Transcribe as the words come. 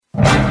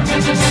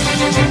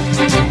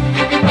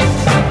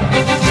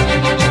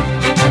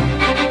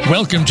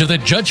Welcome to the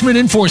Judgment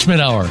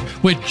Enforcement Hour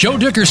with Joe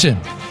Dickerson.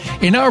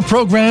 In our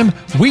program,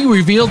 we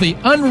reveal the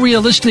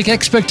unrealistic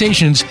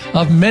expectations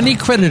of many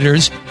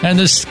creditors and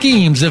the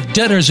schemes of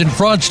debtors and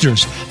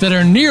fraudsters that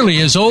are nearly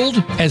as old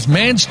as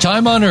man's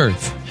time on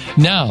earth.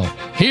 Now,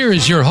 here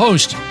is your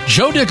host,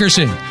 Joe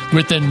Dickerson,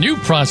 with the new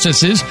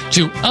processes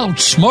to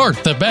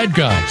outsmart the bad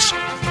guys.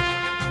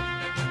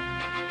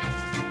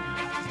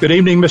 Good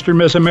evening, Mr. and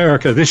Ms.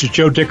 America. This is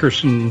Joe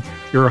Dickerson,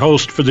 your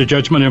host for the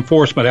Judgment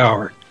Enforcement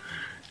Hour.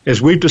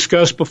 As we've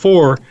discussed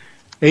before,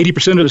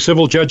 80% of the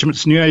civil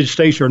judgments in the United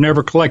States are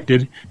never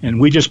collected, and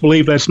we just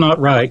believe that's not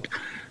right.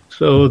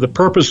 So the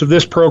purpose of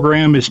this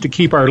program is to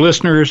keep our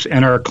listeners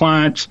and our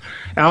clients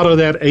out of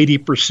that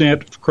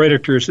 80% of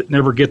creditors that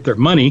never get their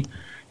money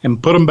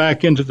and put them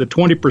back into the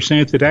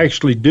 20% that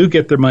actually do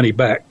get their money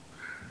back.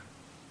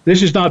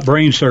 This is not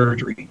brain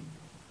surgery,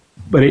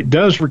 but it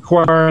does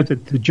require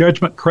that the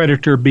judgment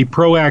creditor be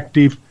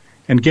proactive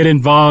and get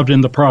involved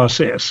in the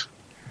process.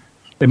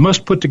 They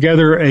must put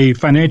together a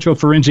financial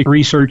forensic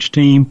research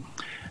team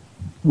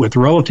with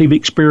relative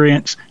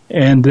experience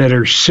and that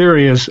are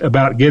serious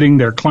about getting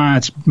their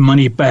clients'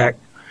 money back.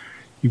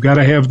 You've got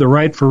to have the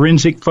right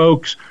forensic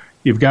folks.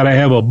 You've got to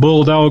have a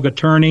bulldog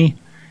attorney.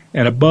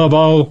 And above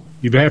all,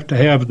 you have to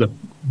have the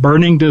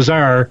burning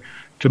desire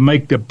to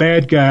make the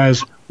bad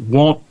guys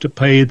want to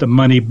pay the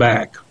money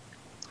back.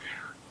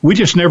 We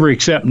just never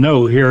accept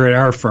no here at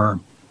our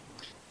firm.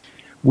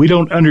 We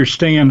don't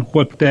understand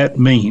what that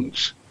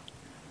means.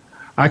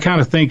 I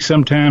kind of think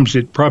sometimes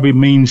it probably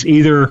means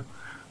either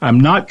I'm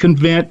not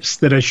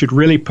convinced that I should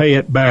really pay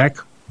it back,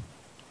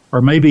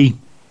 or maybe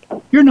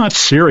you're not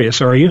serious,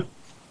 are you?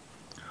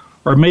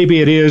 Or maybe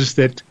it is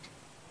that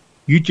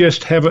you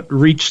just haven't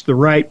reached the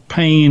right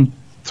pain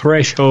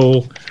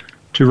threshold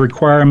to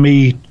require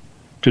me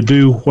to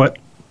do what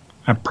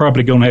I'm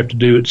probably going to have to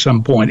do at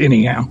some point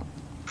anyhow.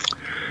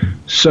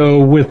 So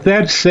with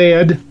that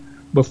said,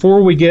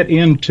 before we get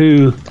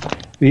into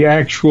the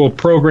actual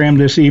program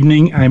this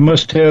evening, I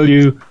must tell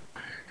you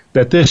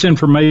that this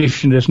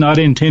information is not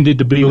intended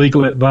to be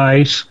legal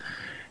advice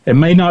and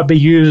may not be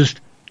used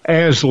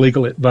as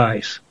legal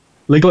advice.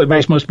 Legal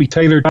advice must be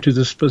tailored to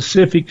the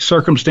specific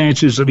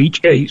circumstances of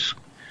each case.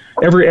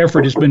 Every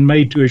effort has been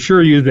made to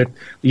assure you that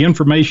the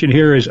information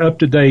here is up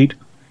to date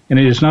and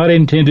it is not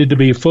intended to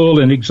be a full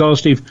and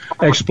exhaustive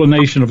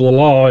explanation of the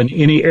law in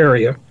any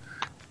area,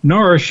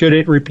 nor should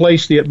it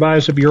replace the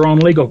advice of your own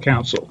legal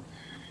counsel.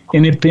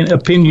 Any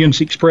opinions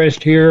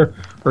expressed here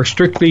are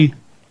strictly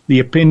the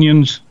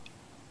opinions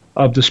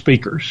of the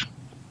speakers.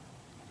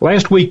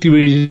 Last week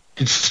we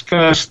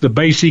discussed the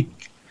basic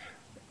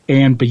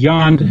and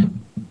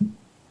beyond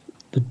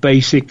the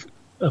basic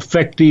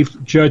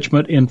effective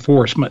judgment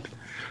enforcement.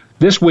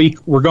 This week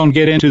we're going to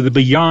get into the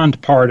beyond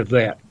part of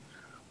that.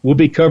 We'll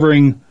be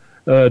covering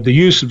the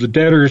use of the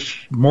debtor's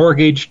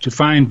mortgage to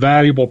find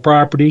valuable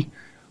property.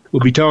 We'll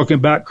be talking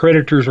about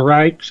creditors'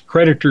 rights,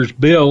 creditors'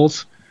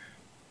 bills,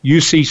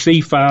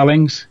 UCC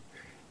filings,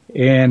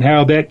 and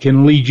how that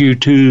can lead you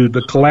to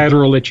the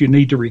collateral that you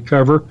need to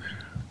recover.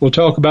 We'll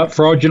talk about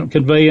fraudulent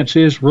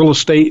conveyances, real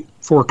estate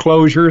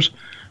foreclosures,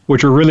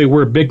 which are really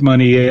where big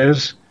money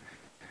is.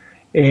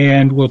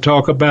 And we'll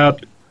talk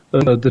about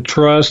the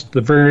trust,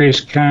 the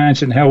various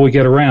kinds, and how we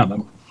get around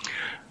them.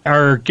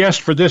 Our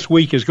guest for this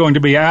week is going to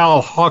be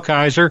Al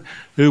Hawkeiser,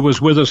 who was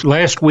with us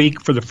last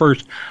week for the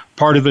first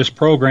part of this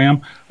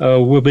program.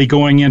 We'll be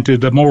going into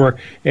the more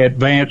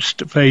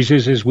advanced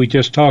phases, as we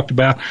just talked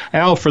about.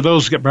 Al, for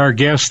those of our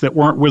guests that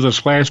weren't with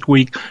us last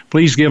week,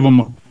 please give them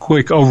a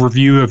quick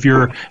overview of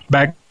your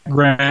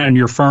background and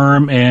your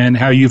firm and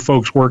how you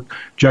folks work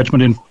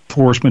judgment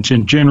enforcements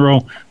in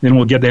general. Then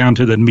we'll get down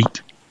to the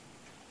meat.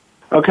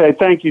 Okay,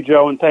 thank you,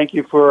 Joe, and thank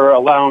you for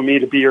allowing me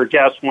to be your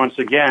guest once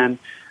again.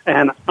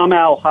 And I'm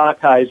Al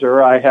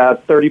Hawkeiser. I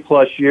have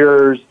 30-plus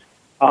years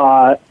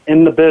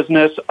in the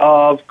business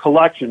of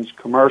collections,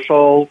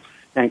 commercial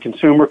and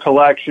consumer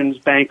collections,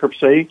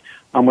 bankruptcy.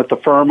 I'm with the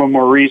firm of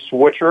Maurice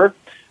Witcher,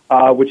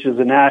 which is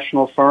a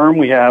national firm.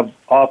 We have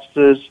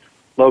offices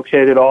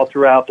located all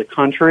throughout the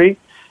country,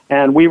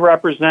 and we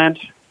represent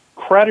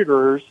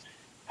creditors,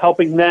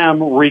 helping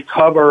them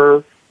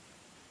recover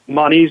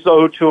monies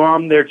owed to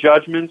them, their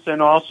judgments,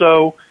 and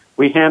also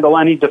we handle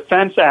any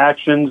defense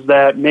actions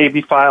that may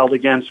be filed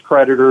against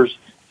creditors,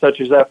 such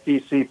as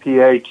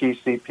FDCPA,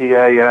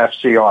 TCPA, and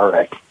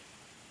FCRA.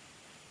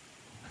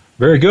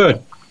 Very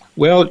good.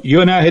 Well,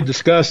 you and I had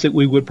discussed that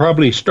we would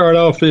probably start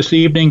off this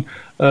evening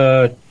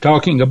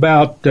talking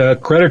about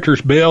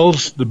creditors'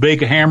 bills, the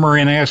big hammer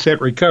in asset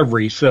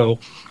recovery. So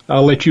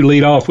I'll let you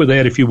lead off with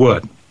that if you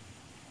would.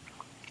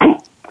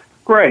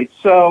 Great.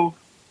 So,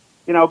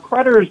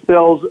 creditors'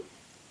 bills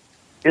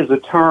is a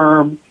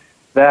term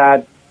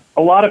that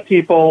a lot of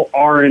people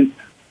aren't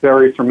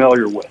very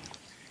familiar with.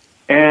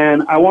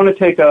 And I want to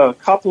take a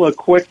couple of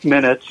quick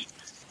minutes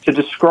to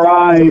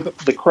describe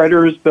the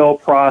creditor's bill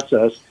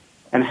process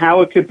and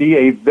how it could be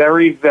a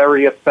very,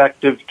 very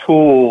effective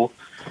tool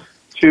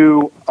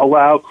to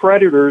allow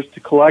creditors to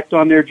collect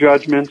on their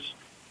judgments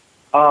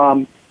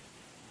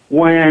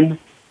when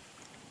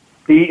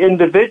the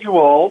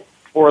individual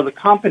or the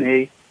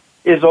company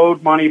is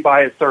owed money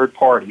by a third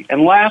party.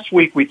 And last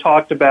week we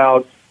talked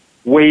about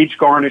wage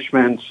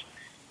garnishments,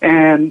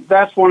 and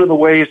that's one of the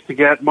ways to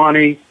get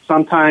money,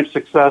 sometimes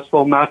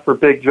successful, not for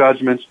big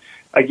judgments,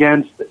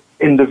 against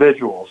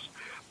individuals.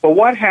 But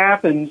what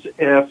happens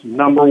if,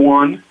 number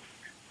one,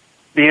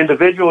 the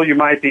individual you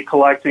might be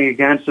collecting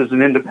against is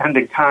an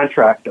independent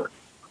contractor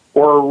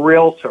or a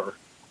realtor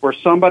or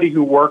somebody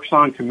who works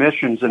on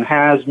commissions and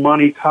has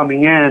money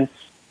coming in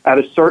at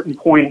a certain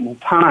point in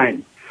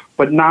time,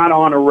 but not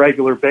on a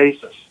regular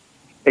basis?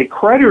 A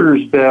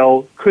creditor's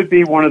bill could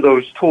be one of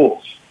those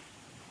tools.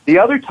 The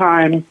other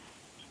time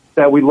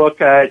that we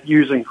look at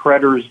using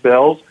creditor's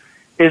bills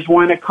is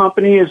when a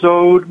company is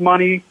owed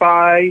money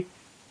by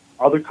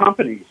other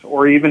companies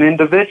or even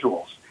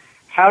individuals.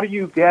 How do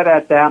you get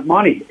at that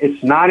money?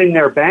 It's not in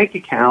their bank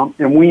account,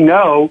 and we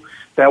know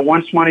that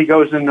once money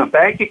goes in the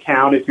bank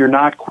account, if you're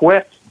not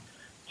quick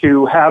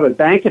to have a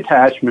bank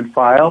attachment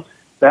file,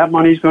 that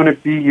money is going to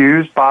be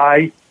used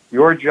by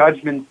your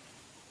judgment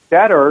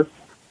debtor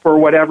for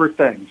whatever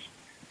things.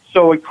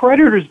 So a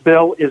creditor's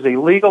bill is a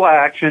legal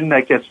action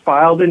that gets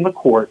filed in the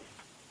court,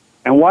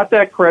 and what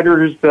that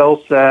creditor's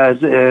bill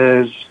says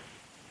is,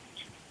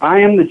 I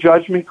am the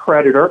judgment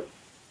creditor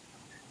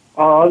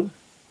of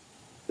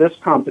this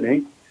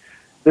company.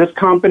 This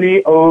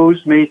company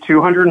owes me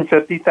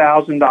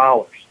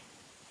 $250,000.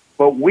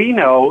 But we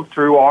know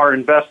through our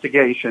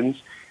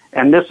investigations,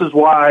 and this is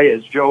why,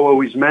 as Joe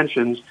always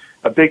mentions,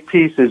 a big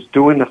piece is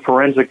doing the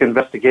forensic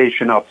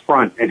investigation up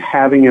front and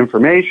having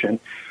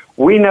information.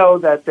 We know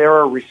that there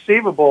are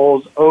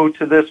receivables owed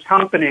to this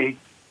company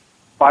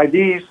by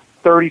these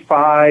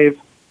 35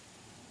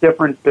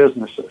 different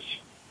businesses.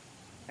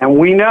 And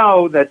we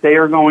know that they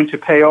are going to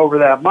pay over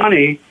that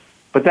money,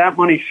 but that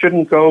money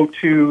shouldn't go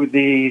to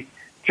the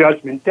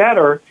judgment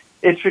debtor.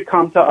 It should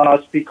come to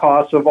us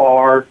because of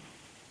our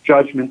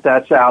judgment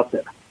that's out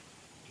there.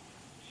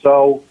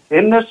 So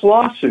in this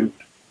lawsuit,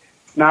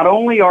 not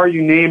only are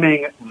you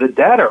naming the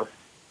debtor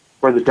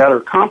or the debtor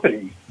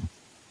company,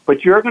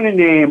 but you're going to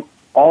name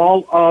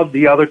all of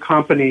the other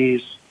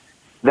companies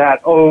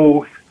that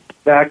owe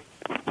that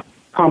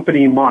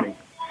company money.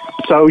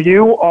 So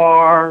you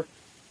are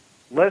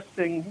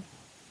listing,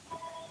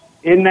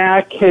 in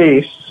that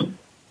case,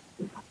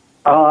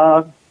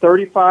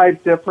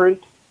 35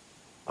 different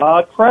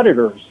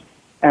creditors.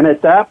 And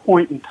at that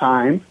point in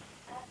time,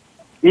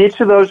 each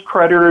of those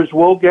creditors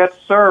will get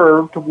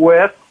served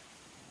with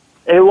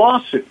a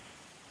lawsuit.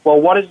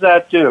 Well, what does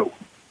that do?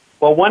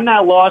 Well, when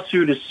that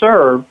lawsuit is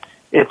served,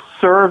 it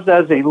serves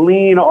as a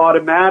lien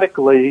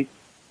automatically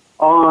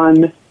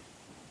on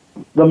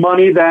the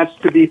money that's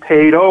to be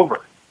paid over.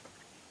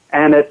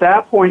 And at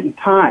that point in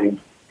time,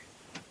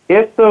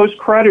 if those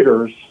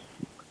creditors,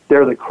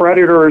 they're the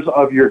creditors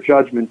of your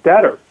judgment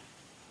debtor,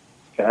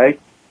 okay,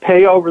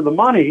 pay over the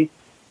money,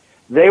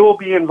 they will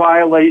be in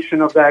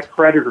violation of that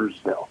creditor's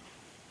bill.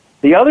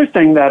 The other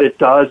thing that it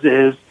does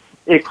is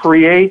it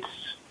creates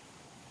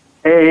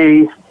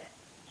a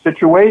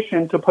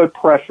situation to put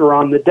pressure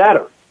on the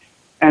debtor.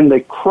 And the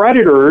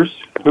creditors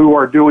who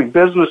are doing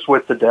business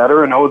with the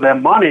debtor and owe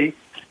them money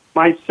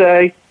might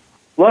say,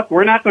 look,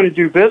 we're not going to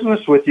do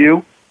business with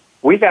you.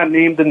 We got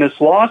named in this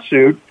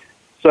lawsuit,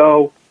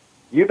 so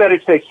you better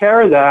take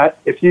care of that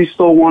if you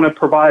still want to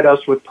provide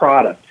us with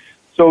product.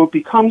 So it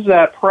becomes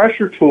that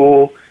pressure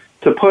tool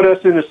to put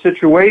us in a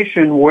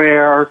situation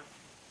where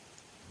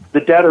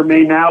the debtor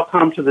may now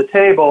come to the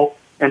table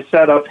and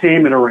set up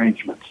payment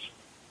arrangements.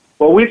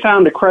 Well, we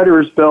found the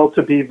creditor's bill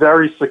to be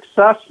very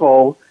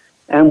successful,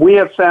 and we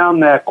have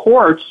found that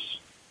courts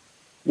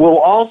will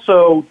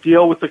also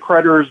deal with the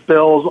creditor's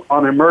bills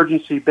on an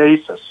emergency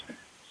basis.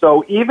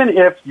 So even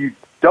if you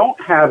don't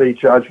have a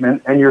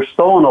judgment and you're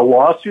still in a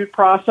lawsuit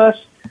process,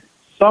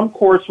 some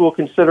courts will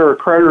consider a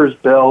creditor's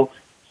bill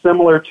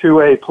similar to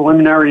a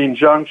preliminary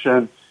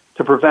injunction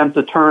to prevent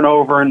the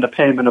turnover and the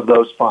payment of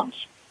those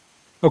funds.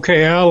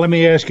 Okay, Al, let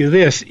me ask you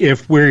this.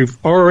 If we've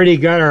already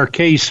got our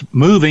case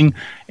moving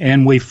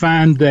and we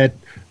find that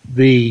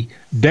the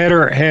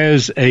debtor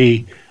has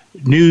a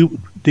new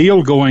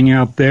deal going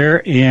out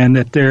there and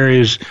that there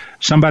is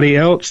somebody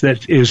else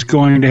that is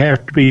going to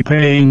have to be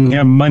paying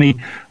him money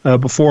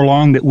before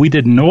long that we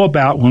didn't know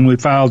about when we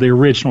filed the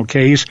original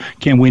case,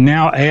 can we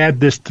now add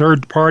this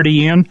third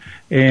party in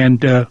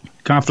and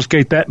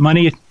confiscate that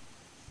money?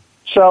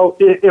 So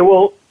it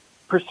will,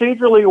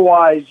 procedurally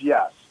wise,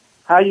 yes.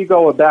 How you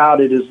go about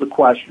it is the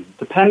question.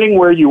 Depending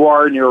where you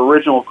are in your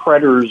original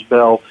creditor's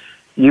bill,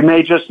 you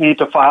may just need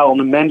to file an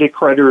amended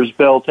creditor's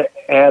bill to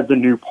add the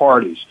new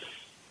parties.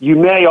 You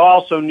may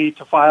also need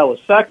to file a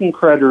second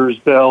creditor's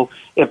bill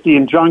if the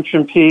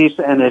injunction piece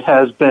and it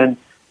has been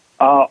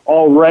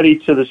already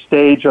to the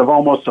stage of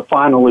almost a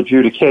final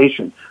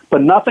adjudication.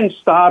 But nothing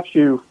stops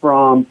you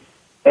from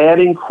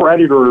adding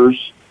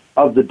creditors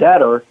of the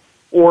debtor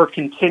or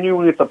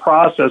continuing with the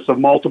process of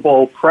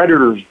multiple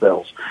creditors'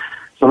 bills.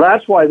 So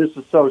that's why this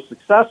is so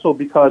successful,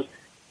 because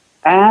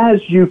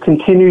as you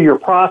continue your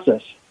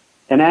process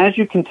And as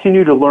you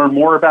continue to learn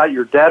more about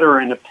your debtor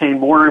and obtain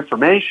more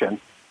information,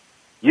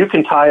 you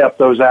can tie up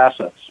those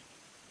assets.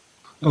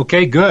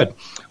 Okay, good.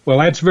 Well,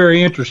 that's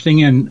very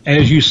interesting. And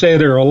as you say,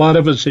 there are a lot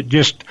of us that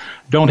just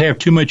don't have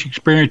too much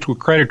experience with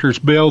creditors'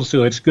 bills,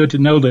 so it's good to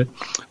know that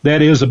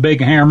that is a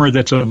big hammer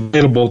that's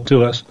available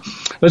to us.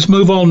 Let's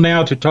move on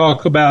now to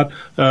talk about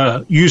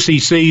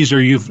UCCs,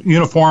 or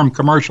Uniform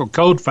Commercial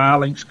Code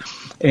filings,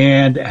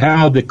 and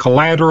how the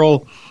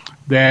collateral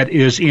that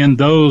is in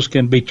those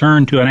can be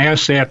turned to an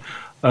asset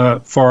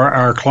for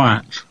our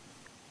clients.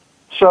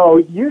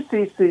 So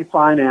UCC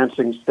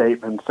financing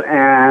statements,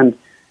 and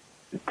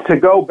to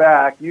go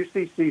back,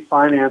 UCC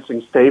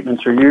financing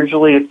statements are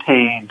usually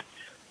obtained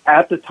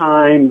at the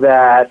time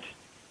that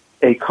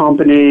a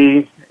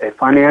company, a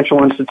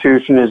financial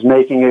institution, is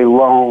making a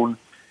loan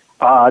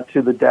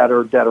to the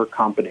debtor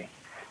company.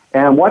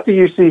 And what the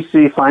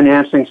UCC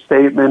financing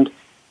statement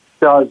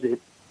does, it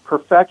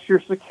perfects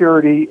your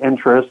security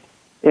interest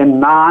in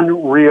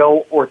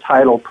non-real or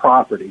title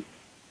property.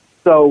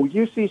 So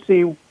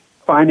UCC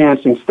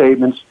financing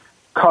statements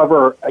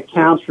cover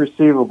accounts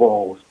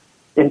receivables,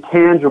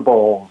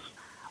 intangibles,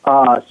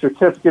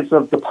 certificates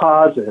of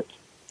deposit,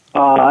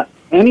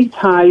 any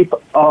type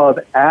of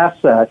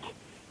asset.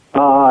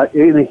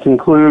 It can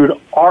include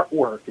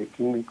artwork. It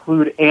can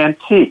include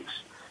antiques,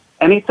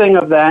 anything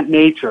of that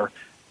nature.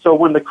 So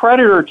when the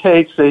creditor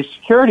takes a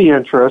security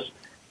interest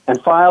and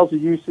files a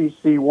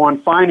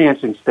UCC-1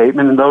 financing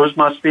statement, and those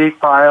must be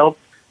filed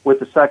with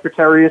the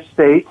Secretary of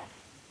State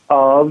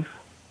of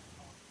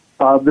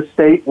the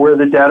state where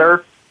the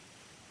debtor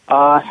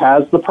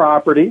has the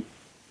property.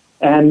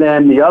 And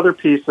then the other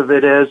piece of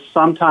it is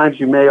sometimes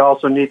you may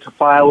also need to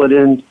file it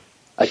in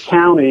a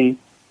county,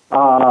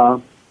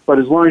 but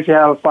as long as you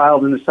have it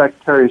filed in the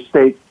Secretary of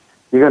State,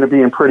 you're going to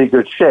be in pretty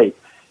good shape.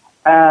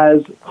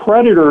 As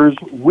creditors,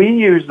 we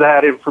use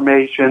that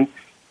information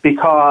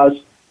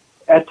because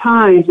at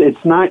times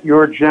it's not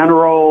your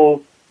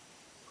general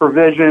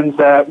provisions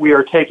that we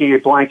are taking a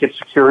blanket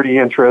security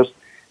interest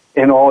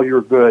in all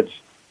your goods.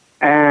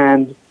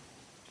 And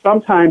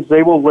sometimes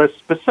they will list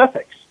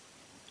specifics.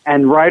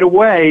 And right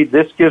away,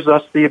 this gives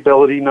us the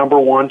ability, number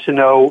one, to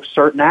know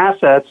certain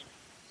assets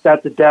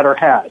that the debtor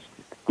has.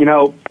 You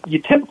know, you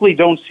typically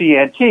don't see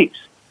antiques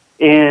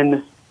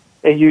in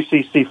a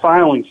UCC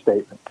filing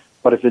statement.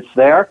 But if it's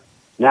there,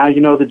 now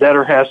you know the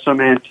debtor has some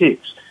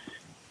antiques.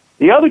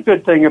 The other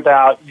good thing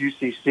about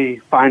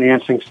UCC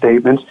financing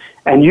statements,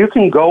 and you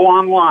can go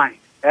online.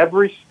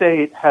 Every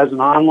state has an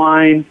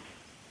online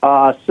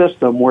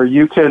system where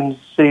you can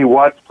see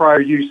what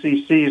prior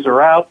UCCs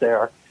are out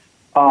there,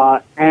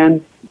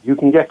 and you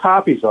can get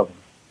copies of them.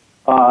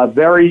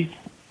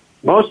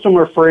 Most of them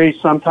are free.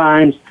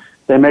 Sometimes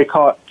they may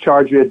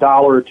charge you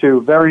 $1 or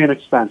 $2, very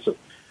inexpensive.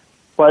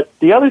 But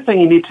the other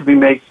thing you need to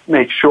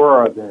make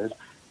sure of is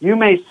you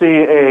may see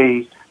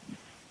a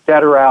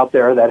debtor out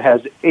there that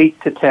has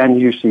 8 to 10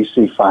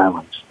 UCC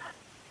filings.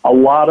 A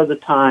lot of the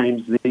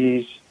times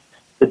the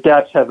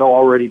debts have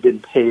already been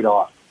paid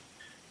off.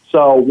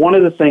 So one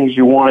of the things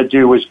you want to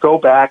do is go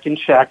back and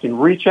check and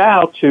reach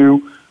out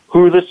to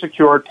who the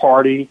secured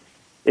party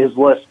is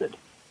listed.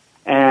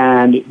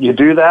 And you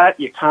do that,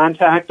 you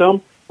contact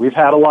them. We've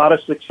had a lot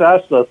of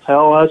success. They'll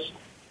tell us,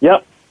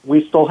 yep,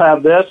 we still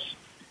have this,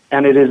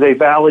 and it is a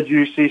valid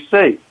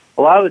UCC.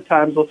 A lot of the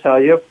times they'll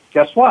tell you,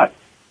 guess what?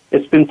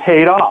 It's been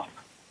paid off.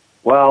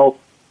 Well,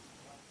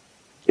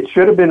 it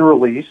should have been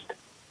released,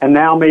 and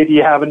now maybe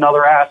you have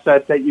another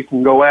asset that you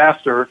can go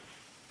after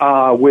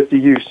with the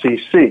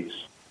UCCs.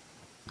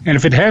 And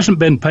if it hasn't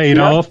been paid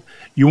off,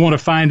 you want to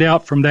find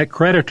out from that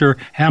creditor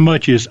how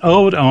much is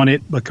owed on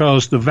it,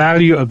 because the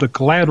value of the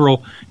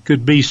collateral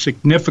could be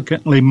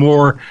significantly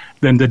more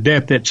than the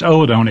debt that's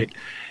owed on it.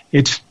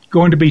 It's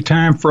going to be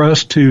time for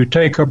us to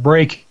take a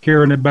break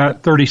here in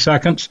about 30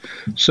 seconds.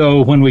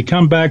 So when we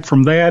come back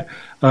from that,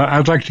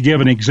 I'd like to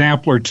give an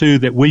example or two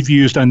that we've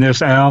used on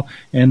this, Al,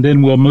 and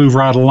then we'll move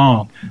right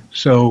along.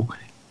 So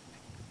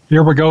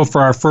here we go for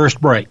our first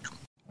break.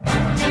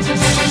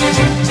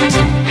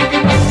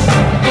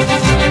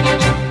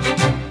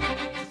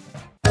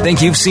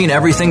 Think you've seen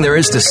everything there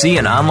is to see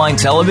in online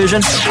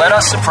television? Let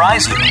us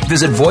surprise you.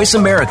 Visit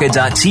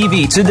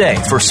voiceamerica.tv today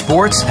for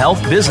sports,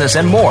 health, business,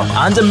 and more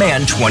on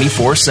demand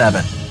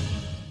 24/7.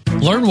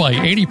 Learn why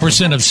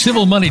 80% of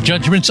civil money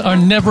judgments are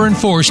never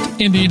enforced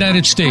in the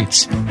United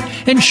States.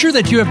 Ensure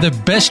that you have the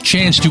best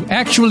chance to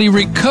actually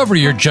recover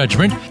your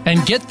judgment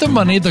and get the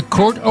money the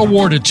court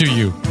awarded to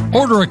you.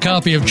 Order a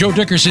copy of Joe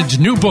Dickerson's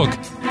new book,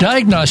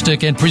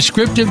 Diagnostic and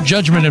Prescriptive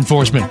Judgment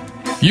Enforcement.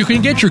 You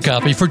can get your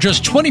copy for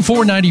just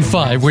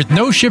 $24.95 with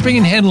no shipping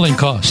and handling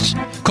costs.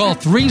 Call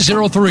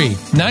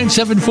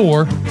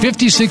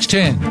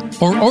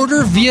 303-974-5610 or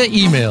order via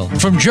email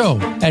from Joe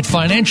at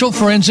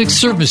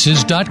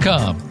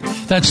financialforensicservices.com.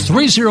 That's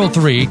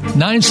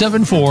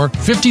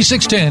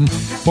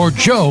 303-974-5610 or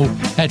Joe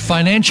at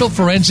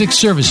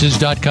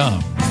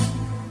financialforensicservices.com.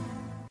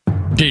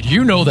 Did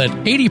you know that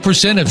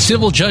 80% of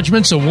civil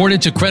judgments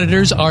awarded to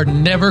creditors are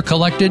never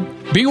collected?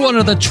 Be one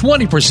of the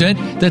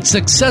 20% that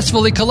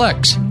successfully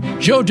collects.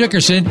 Joe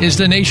Dickerson is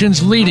the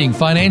nation's leading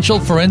financial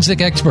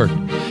forensic expert.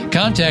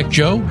 Contact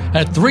Joe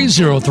at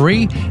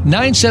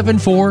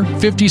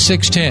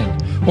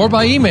 303-974-5610 or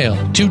by email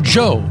to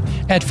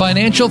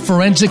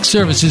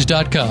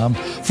joe@financialforensicservices.com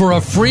for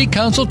a free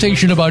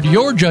consultation about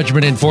your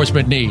judgment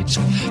enforcement needs.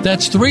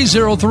 That's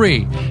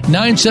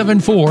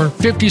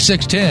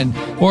 303-974-5610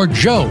 or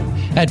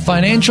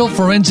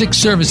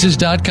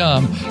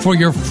joe@financialforensicservices.com for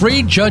your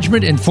free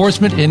judgment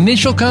enforcement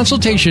initial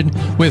consultation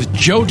with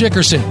Joe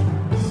Dickerson.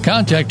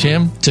 Contact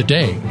him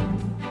today.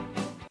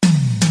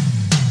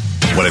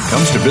 When it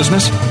comes to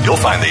business, you'll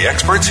find the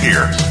experts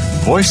here.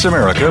 Voice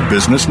America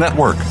Business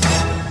Network.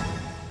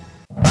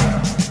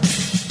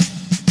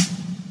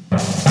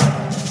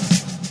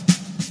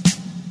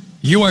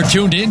 You are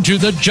tuned in to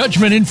the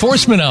Judgment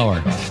Enforcement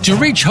Hour. To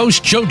reach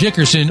host Joe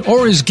Dickerson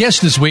or his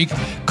guest this week,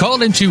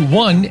 call into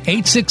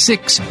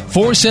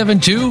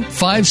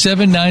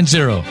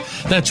 1-866-472-5790.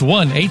 That's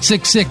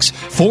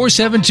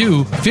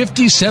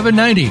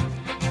 1-866-472-5790.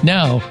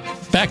 Now,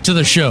 back to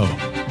the show.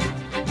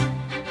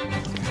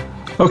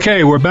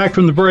 Okay, we're back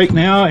from the break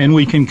now, and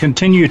we can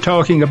continue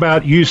talking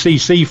about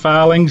UCC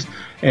filings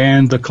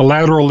and the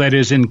collateral that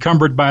is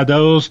encumbered by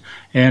those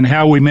and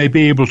how we may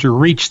be able to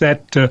reach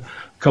that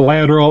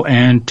collateral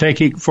and take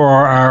it for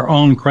our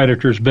own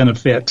creditors'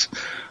 benefits.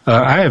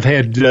 I have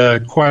had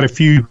quite a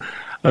few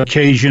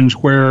occasions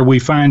where we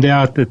find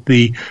out that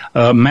the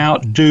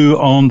amount due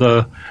on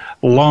the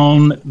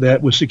loan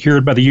that was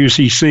secured by the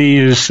UCC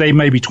is, say,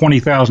 maybe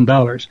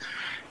 $20,000.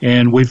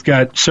 And we've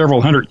got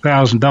several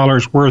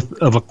 $100,000 worth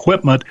of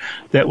equipment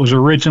that was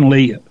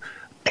originally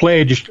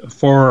pledged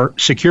for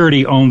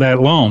security on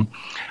that loan,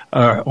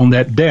 on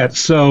that debt.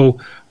 So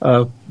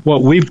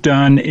what we've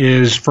done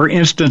is, for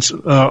instance,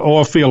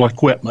 oil field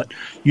equipment.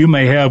 You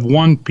may have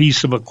one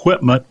piece of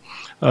equipment,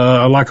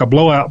 like a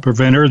blowout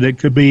preventer, that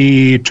could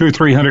be $200,000 or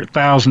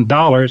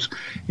 $300,000,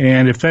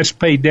 and if that's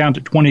paid down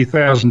to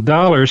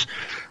 $20,000,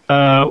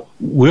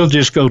 we'll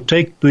just go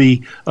take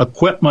the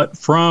equipment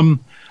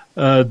from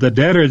the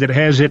debtor that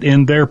has it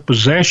in their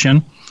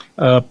possession,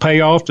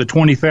 pay off the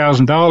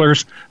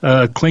 $20,000,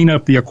 clean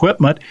up the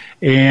equipment.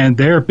 And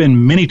there have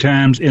been many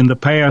times in the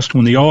past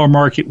when the oil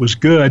market was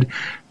good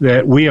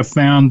that we have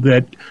found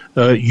that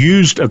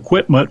used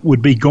equipment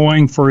would be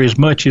going for as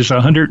much as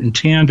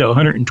 110 to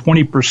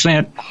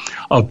 120%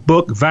 of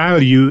book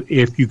value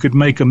if you could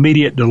make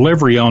immediate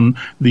delivery on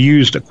the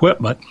used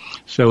equipment.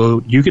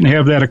 So you can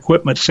have that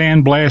equipment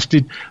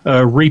sandblasted,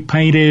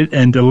 repainted,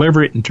 and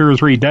deliver it in 2 or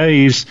 3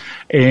 days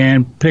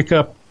and pick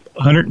up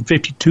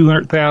 $150,000,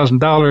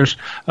 $200,000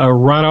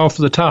 right off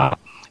the top.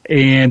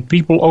 And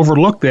people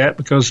overlook that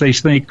because they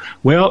think,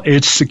 well,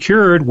 it's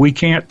secured, we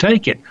can't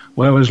take it.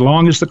 Well, as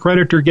long as the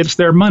creditor gets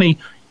their money,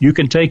 you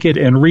can take it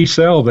and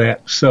resell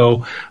that.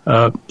 So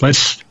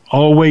let's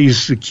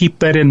always keep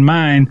that in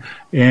mind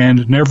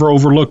and never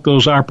overlook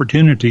those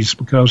opportunities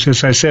because,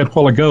 as I said a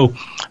while ago,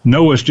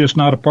 no is just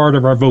not a part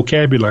of our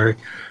vocabulary.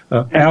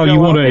 Al, you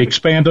want to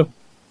expand it?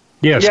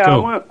 Yes, yeah,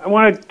 go. I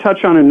want to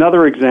touch on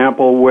another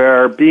example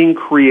where being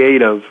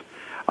creative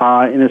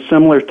in a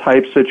similar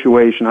type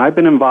situation. I've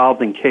been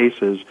involved in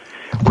cases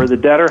where the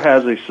debtor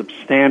has a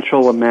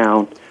substantial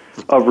amount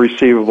of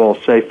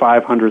receivables, say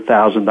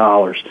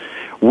 $500,000.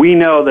 We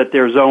know that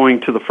there's owing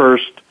to the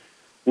first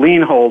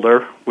lien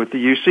holder with the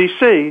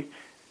UCC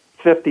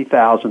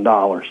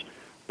 $50,000.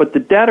 But the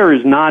debtor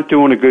is not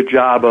doing a good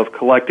job of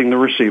collecting the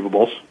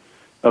receivables.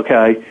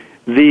 Okay?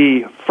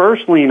 The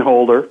first lien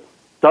holder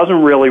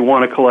doesn't really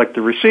want to collect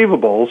the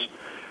receivables,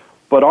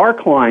 but our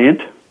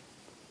client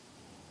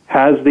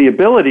has the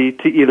ability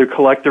to either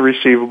collect the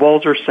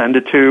receivables or send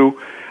it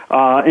to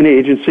an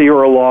agency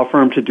or a law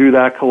firm to do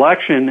that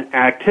collection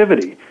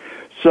activity.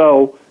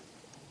 So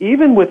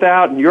even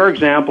without, and your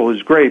example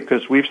is great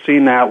because we've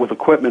seen that with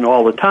equipment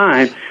all the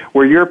time,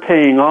 where you're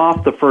paying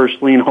off the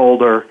first lien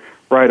holder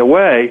right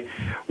away,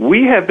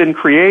 we have been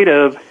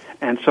creative,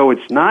 and so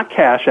it's not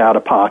cash out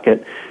of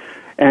pocket,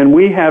 and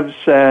we have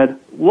said,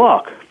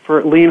 look,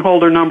 for lien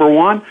holder number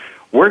one,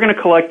 we're going to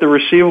collect the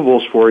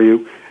receivables for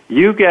you.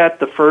 You get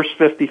the first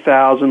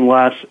 $50,000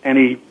 less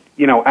any,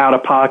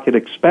 out-of-pocket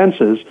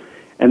expenses,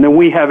 and then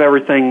we have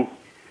everything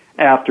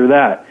after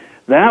that.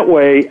 That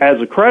way,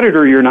 as a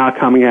creditor, you're not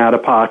coming out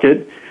of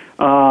pocket,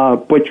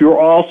 but you're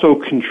also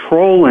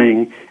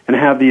controlling and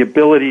have the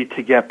ability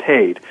to get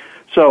paid.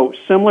 So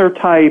similar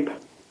type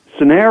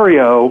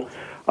scenario,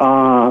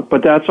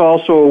 but that's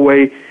also a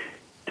way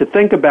to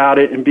think about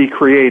it and be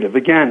creative.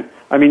 Again,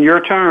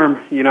 your term,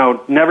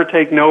 never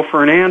take no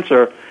for an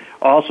answer.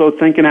 Also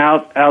thinking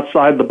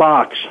outside the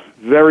box,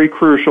 very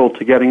crucial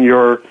to getting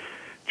your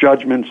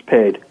judgments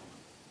paid.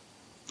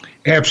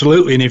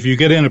 Absolutely, and if you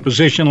get in a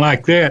position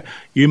like that,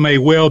 you may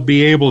well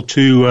be able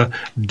to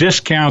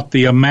discount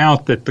the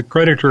amount that the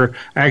creditor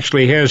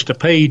actually has to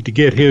pay to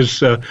get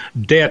his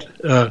debt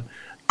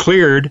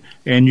cleared,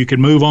 and you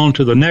can move on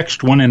to the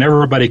next one, and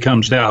everybody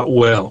comes out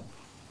well.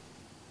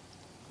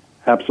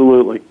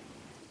 Absolutely.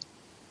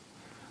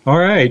 All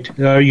right.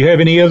 You have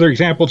any other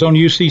examples on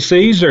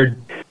UCCs, or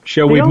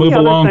shall we move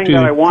along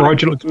to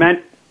fraudulent?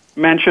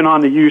 mention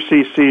on the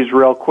UCCs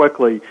real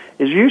quickly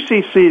is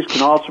UCCs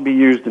can also be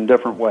used in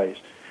different ways.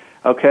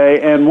 Okay,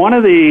 and one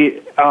of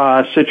the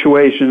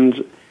situations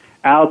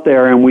out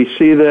there, and we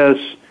see this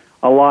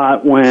a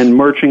lot when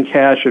merchant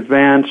cash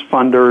advance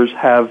funders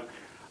have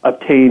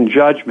obtained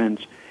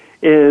judgments,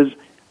 is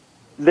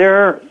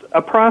there's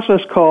a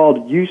process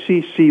called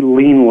UCC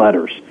lien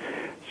letters.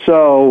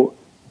 So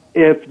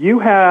if you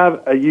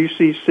have a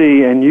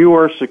UCC and you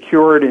are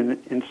secured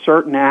in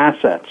certain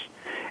assets,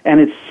 and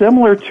it's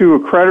similar to a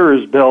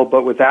creditor's bill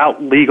but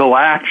without legal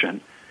action,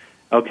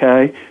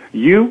 okay,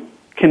 you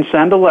can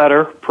send a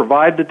letter,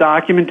 provide the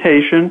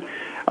documentation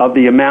of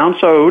the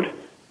amounts owed,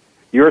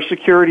 your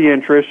security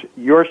interest,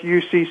 your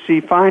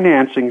UCC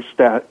financing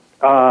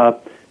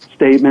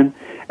statement,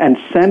 and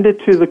send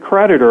it to the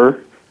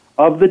creditor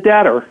of the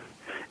debtor.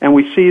 And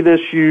we see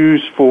this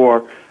used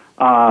for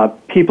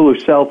people who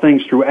sell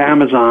things through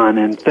Amazon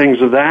and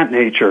things of that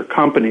nature,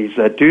 companies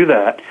that do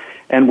that,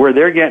 and where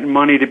they're getting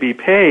money to be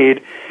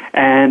paid,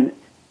 and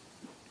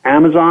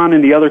Amazon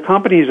and the other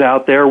companies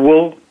out there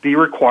will be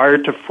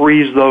required to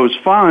freeze those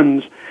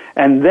funds,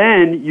 and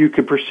then you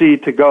could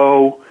proceed to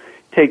go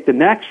take the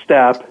next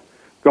step,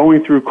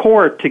 going through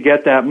court to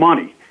get that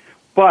money.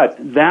 But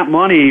that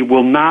money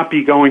will not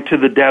be going to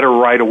the debtor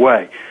right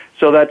away.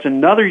 So that's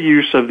another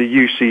use of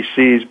the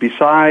UCCs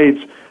besides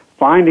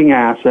finding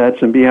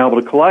assets and being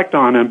able to collect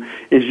on them,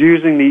 is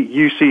using the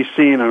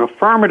UCC in an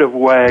affirmative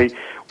way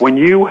when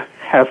you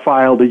have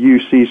filed a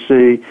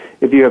UCC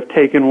if you have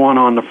taken one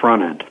on the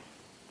front end.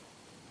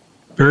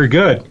 Very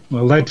good.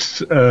 Well,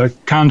 that's a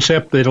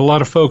concept that a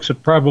lot of folks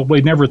have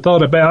probably never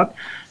thought about,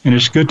 and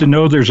it's good to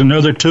know there's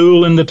another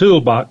tool in the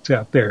toolbox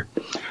out there.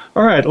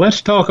 All right,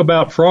 let's talk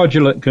about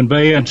fraudulent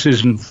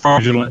conveyances and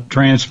fraudulent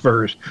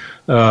transfers.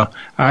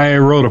 I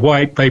wrote a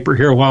white paper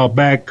here a while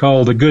back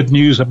called The Good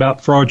News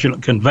About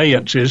Fraudulent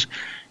Conveyances,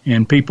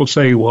 and people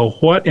say, well,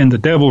 what in the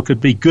devil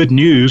could be good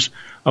news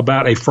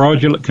about a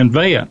fraudulent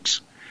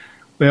conveyance?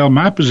 Well,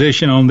 my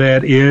position on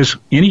that is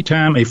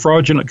anytime a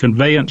fraudulent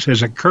conveyance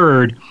has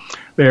occurred,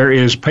 there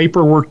is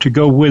paperwork to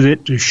go with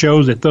it to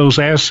show that those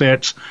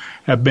assets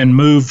have been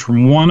moved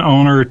from one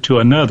owner to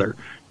another,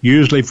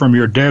 usually from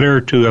your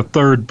debtor to a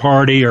third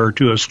party or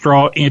to a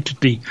straw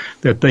entity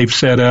that they've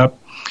set up.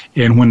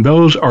 And when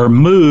those are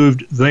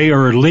moved, they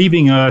are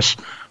leaving us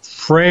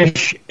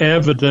fresh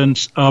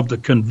evidence of the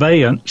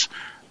conveyance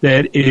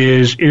that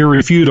is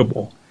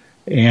irrefutable.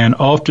 And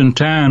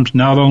oftentimes,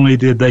 not only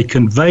did they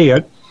convey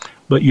it,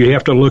 but you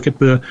have to look at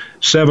the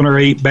 7 or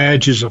 8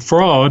 badges of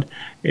fraud,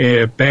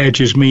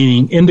 badges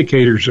meaning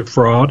indicators of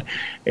fraud.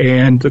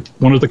 And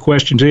one of the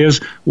questions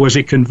is, was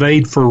it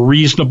conveyed for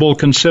reasonable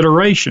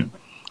consideration?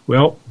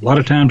 Well, a lot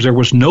of times there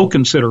was no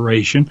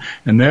consideration,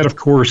 and that, of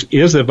course,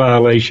 is a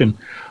violation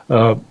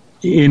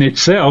in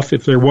itself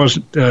if there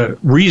wasn't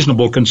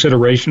reasonable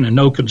consideration, and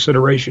no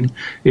consideration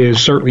is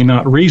certainly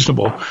not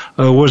reasonable.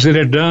 Was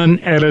it done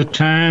at a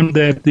time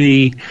that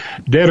the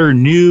debtor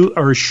knew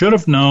or should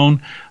have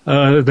known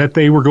that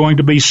they were going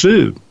to be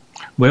sued?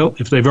 Well,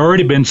 if they've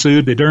already been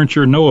sued, they darn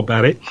sure know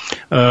about it.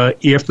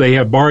 If they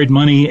have borrowed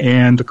money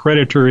and the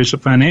creditor is a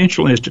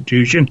financial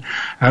institution,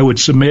 I would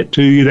submit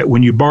to you that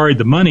when you borrowed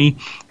the money,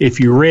 if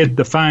you read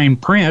the fine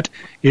print,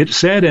 it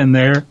said in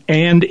there,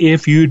 and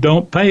if you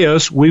don't pay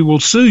us, we will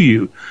sue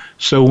you.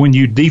 So when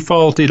you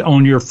defaulted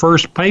on your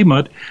first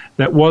payment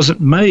that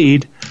wasn't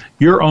made,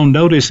 you're on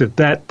notice at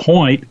that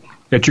point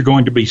that you're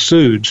going to be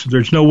sued. So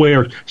there's no way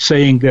of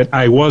saying that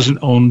I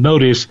wasn't on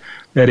notice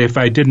that if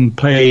I didn't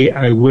pay,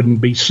 I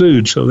wouldn't be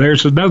sued. So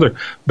there's another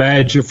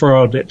badge of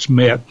fraud that's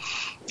met.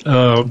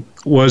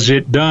 Was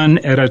it done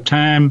at a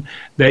time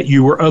that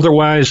you were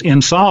otherwise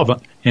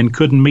insolvent and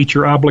couldn't meet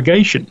your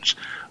obligations?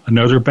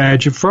 Another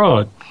badge of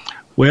fraud.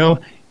 Well,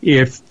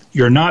 if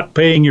you're not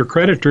paying your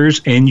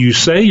creditors and you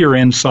say you're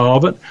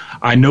insolvent,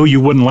 I know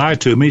you wouldn't lie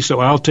to me, so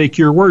I'll take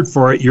your word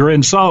for it. You're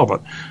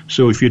insolvent.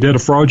 So if you did a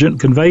fraudulent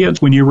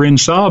conveyance when you were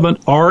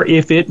insolvent, or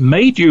if it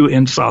made you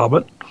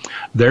insolvent,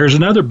 there's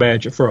another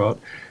badge of fraud.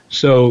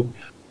 So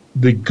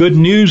the good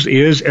news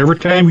is every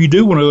time you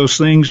do one of those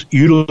things,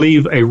 you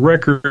leave a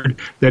record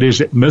that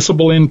is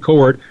admissible in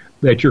court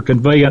that your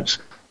conveyance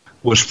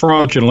was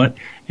fraudulent.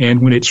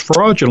 And when it's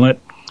fraudulent,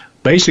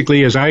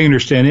 basically, as I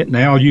understand it,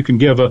 now you can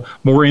give a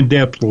more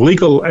in-depth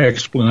legal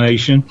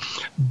explanation,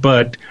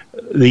 but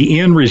the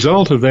end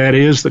result of that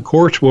is the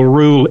courts will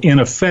rule in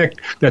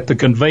effect that the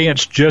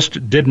conveyance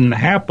just didn't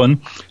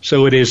happen,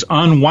 so it is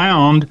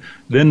unwound.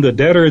 Then the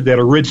debtor that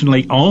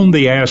originally owned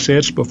the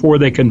assets before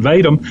they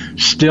conveyed them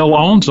still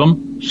owns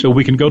them, so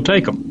we can go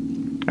take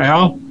them.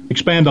 Al,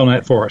 expand on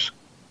that for us.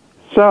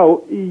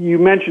 So you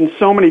mentioned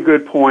so many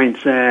good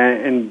points,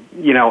 and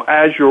you know,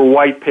 as your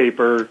white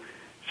paper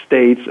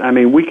states, I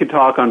mean, we could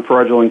talk on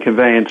fraudulent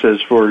conveyances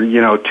for,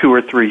 2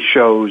 or 3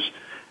 shows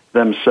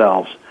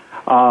themselves.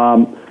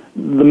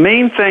 The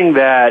main thing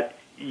that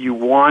you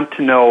want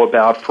to know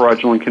about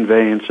fraudulent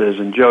conveyances,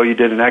 and Joe, you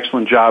did an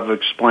excellent job of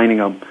explaining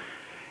them,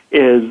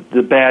 is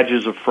the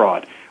badges of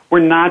fraud. We're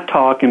not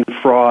talking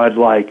fraud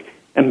like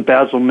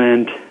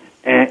embezzlement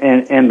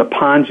and the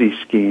Ponzi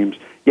schemes.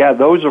 yeah,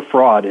 those are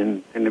fraud.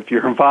 And if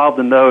you're involved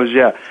in those,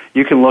 yeah,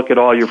 you can look at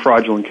all your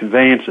fraudulent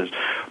conveyances.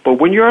 But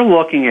when you're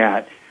looking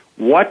at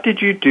what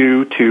did you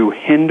do to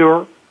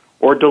hinder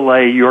or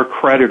delay your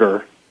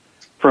creditor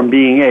from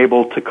being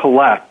able to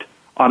collect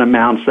on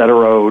amounts that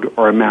are owed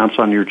or amounts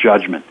on your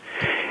judgment.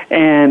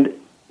 And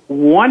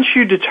once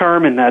you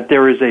determine that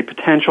there is a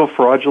potential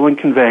fraudulent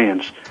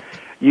conveyance,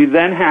 you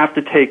then have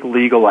to take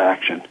legal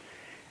action.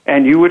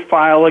 And you would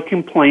file a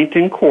complaint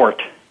in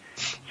court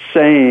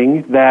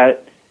saying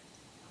that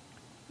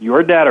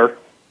your debtor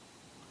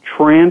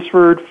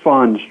transferred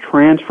funds,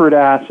 transferred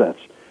assets,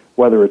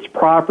 whether it's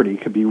property,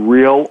 it could be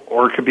real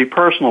or it could be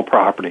personal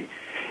property.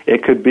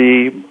 It could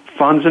be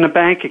funds in a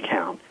bank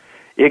account.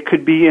 It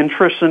could be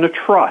interest in a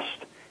trust.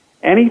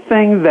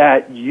 Anything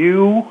that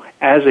you,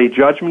 as a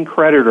judgment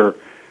creditor,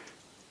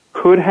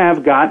 could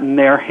have gotten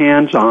your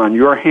hands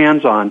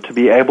on to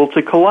be able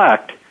to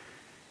collect,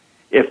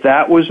 if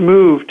that was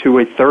moved to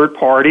a third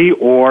party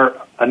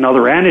or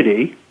another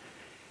entity,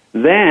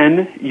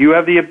 then you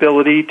have the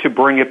ability to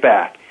bring it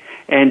back.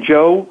 And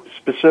Joe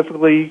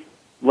specifically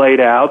laid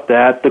out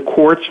that the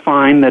courts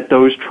find that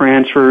those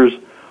transfers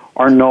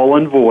are null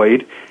and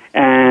void.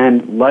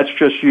 And let's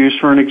just use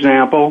for an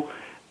example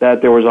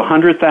that there was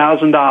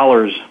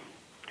 $100,000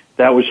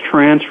 that was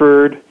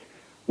transferred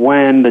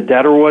when the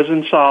debtor was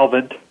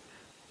insolvent,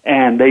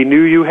 and they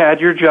knew you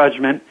had your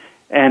judgment,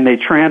 and they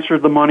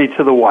transferred the money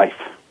to the wife.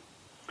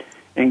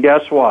 And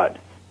guess what?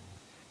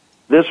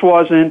 This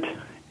wasn't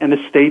an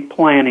estate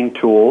planning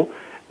tool.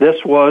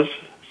 This was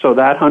so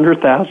that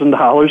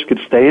 $100,000 could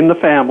stay in the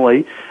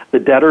family. The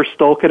debtor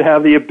still could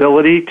have the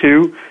ability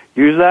to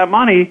use that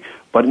money,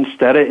 but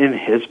instead of in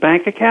his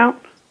bank account,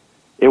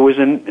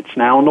 it's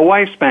now in the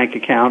wife's bank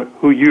account,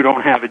 who you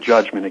don't have a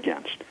judgment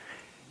against.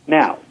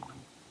 Now,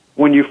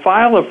 when you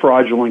file a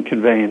fraudulent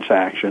conveyance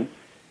action,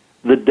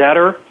 the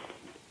debtor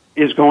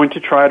is going to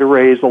try to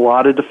raise a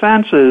lot of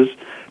defenses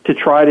to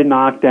try to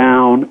knock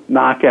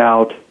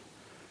out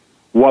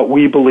what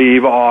we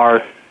believe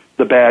are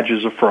the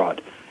badges of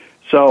fraud.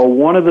 So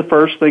one of the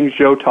first things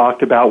Joe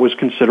talked about was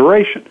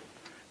consideration.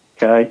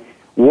 Okay?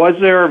 Was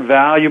there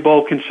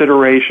valuable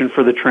consideration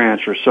for the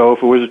transfer? So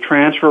if it was a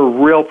transfer of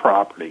real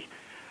property,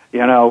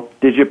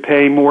 did you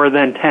pay more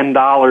than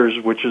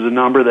 $10, which is a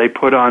number they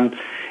put on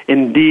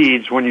in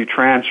deeds when you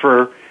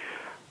transfer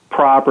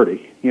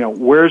property?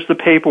 Where's the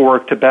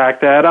paperwork to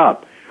back that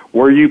up?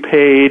 Were you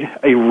paid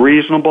a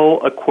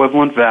reasonable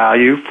equivalent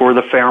value for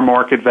the fair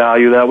market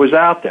value that was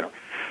out there?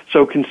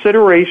 So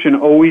consideration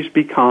always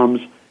becomes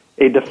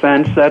a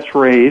defense that's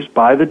raised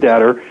by the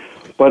debtor,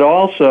 but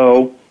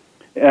also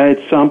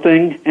it's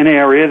an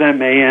area that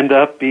may end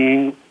up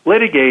being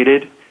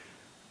litigated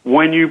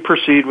when you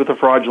proceed with a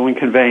fraudulent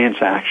conveyance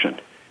action.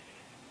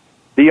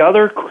 The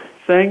other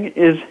thing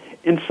is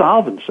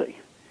insolvency.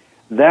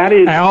 That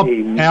is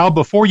Al,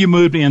 before you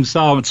move to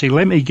insolvency,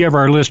 let me give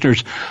our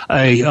listeners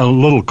a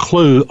little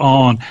clue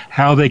on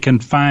how they can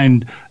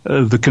find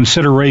the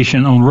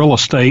consideration on real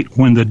estate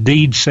when the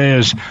deed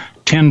says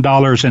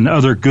 $10 and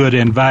other good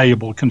and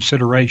valuable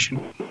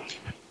consideration.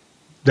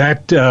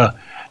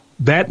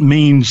 That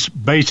means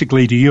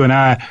basically to you and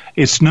I,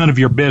 it's none of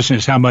your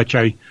business how much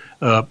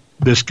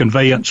this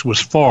conveyance was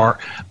for.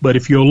 But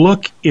if you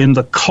look in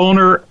the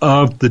corner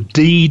of the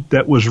deed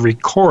that was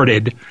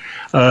recorded,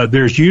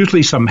 there's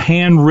usually some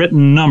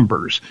handwritten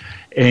numbers,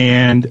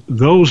 and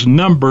those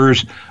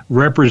numbers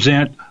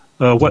represent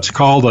what's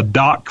called a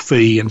doc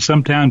fee, and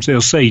sometimes they'll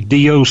say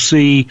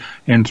DOC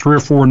and 3 or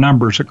 4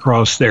 numbers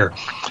across there.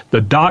 The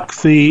doc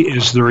fee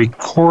is the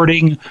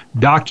recording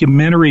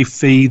documentary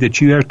fee that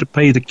you have to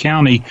pay the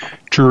county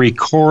to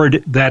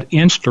record that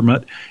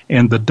instrument,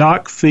 and the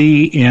doc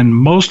fee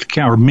in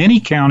many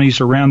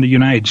counties around the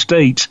United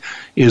States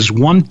is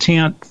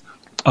 1/10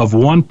 of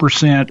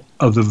 1%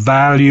 of the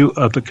value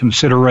of the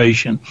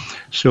consideration.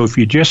 So if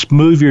you just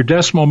move your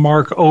decimal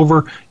mark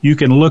over, you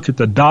can look at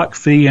the doc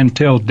fee and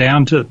tell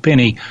down to the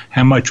penny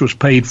how much was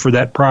paid for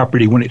that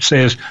property when it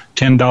says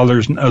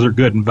 $10 and other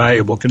good and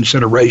valuable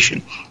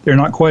consideration. They're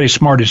not quite as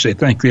smart as they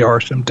think they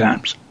are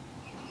sometimes.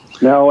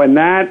 No, and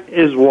that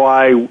is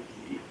why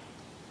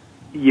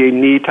you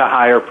need to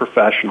hire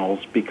professionals,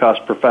 because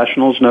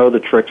professionals know the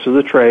tricks of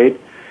the trade,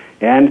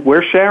 and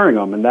we're sharing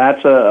them, and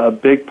that's a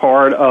big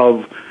part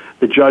of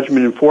the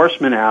Judgment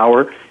Enforcement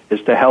Hour,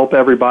 is to help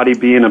everybody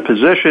be in a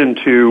position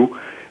to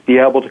be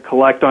able to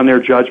collect on their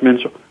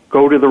judgments,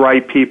 go to the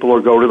right people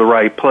or go to the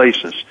right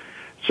places.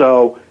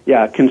 So,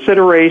 yeah,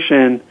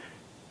 consideration,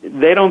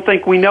 they don't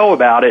think we know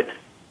about it,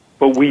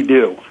 but we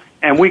do.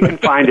 And we can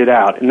find it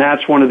out, and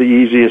that's one of the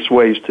easiest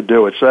ways to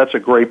do it. So that's a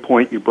great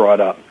point you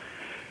brought up.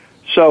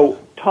 So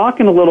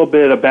talking a little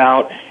bit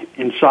about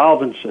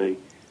insolvency,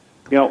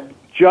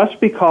 just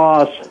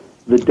because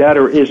the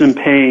debtor isn't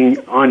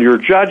paying on your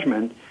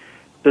judgment,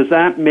 does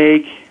that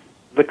make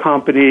the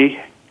company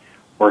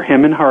or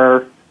him and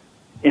her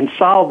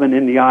insolvent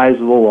in the eyes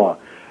of the law?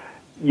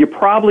 You're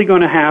probably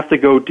going to have to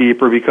go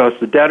deeper, because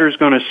the debtor's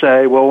going to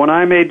say, well, when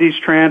I made these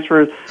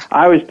transfers,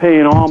 I was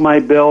paying all my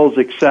bills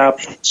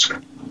except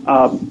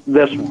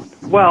this one.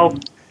 Well,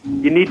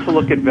 you need to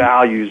look at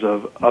values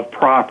of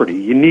property.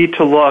 You need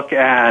to look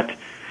at,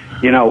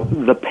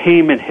 the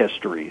payment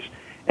histories.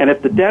 And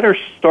if the debtor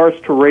starts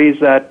to raise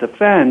that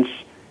defense,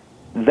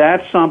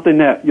 that's something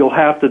that you'll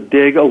have to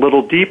dig a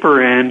little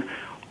deeper in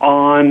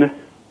on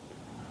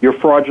your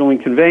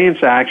fraudulent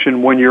conveyance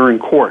action when you're in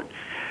court.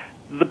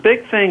 The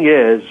big thing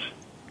is,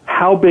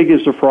 how big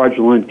is the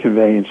fraudulent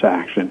conveyance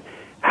action?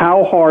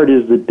 How hard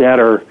is the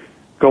debtor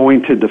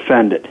going to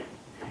defend it?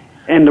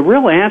 And the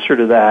real answer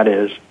to that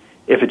is,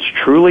 if it's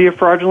truly a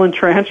fraudulent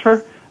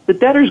transfer, the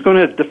debtor's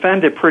going to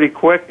defend it pretty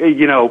quick,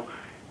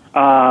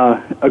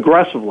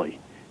 aggressively,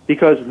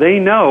 because they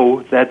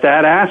know that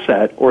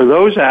asset or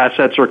those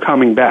assets are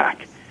coming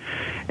back.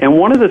 And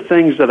one of the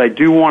things that I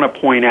do want to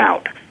point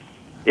out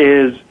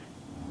is,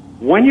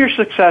 when you're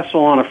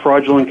successful on a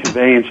fraudulent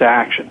conveyance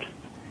action,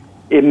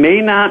 it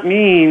may not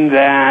mean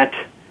that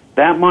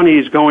money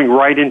is going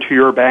right into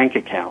your bank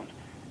account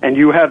and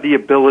you have the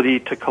ability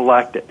to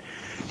collect it.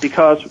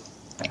 Because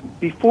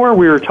before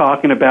we were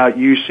talking about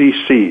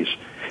UCCs,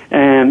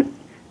 and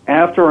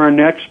after our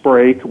next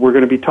break, we're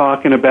going to be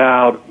talking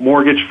about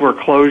mortgage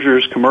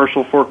foreclosures,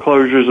 commercial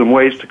foreclosures, and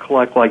ways to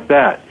collect like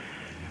that.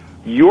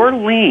 Your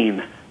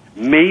lien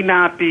may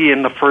not be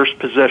in the first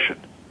position.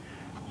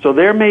 So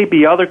there may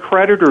be other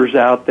creditors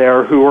out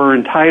there who are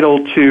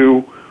entitled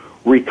to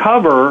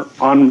recover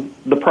on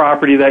the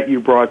property that you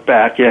brought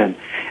back in.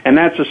 And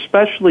that's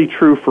especially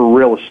true for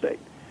real estate.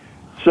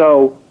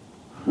 So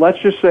let's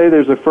just say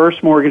there's a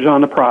first mortgage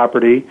on the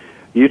property.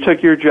 You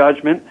took your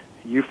judgment.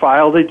 You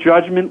filed a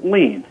judgment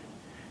lien.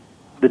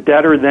 The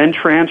debtor then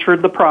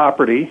transferred the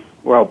property.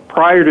 Well,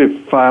 prior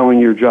to filing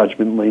your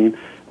judgment lien,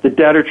 the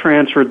debtor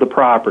transferred the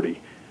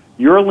property.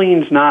 Your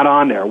lien's not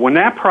on there. When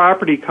that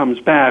property comes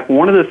back,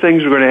 one of the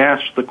things we're going to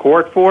ask the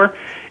court for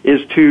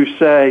is to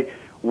say,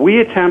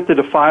 we attempted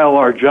to file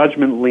our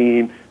judgment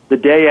lien the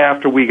day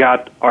after we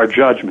got our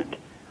judgment.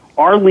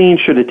 Our lien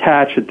should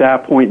attach at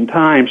that point in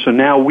time, so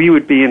now we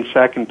would be in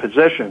second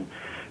position,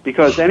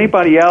 because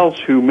anybody else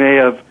who may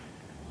have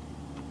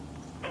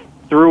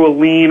threw a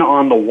lien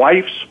on the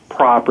wife's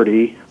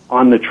property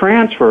on the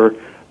transfer,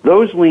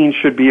 those liens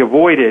should be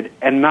avoided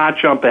and not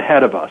jump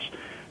ahead of us.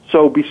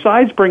 So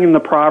besides bringing the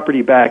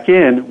property back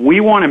in,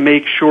 we want to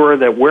make sure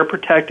that we're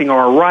protecting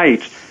our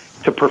rights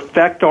to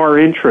perfect our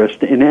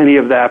interest in any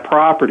of that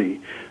property.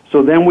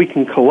 So then we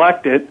can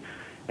collect it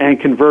and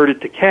convert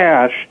it to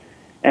cash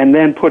and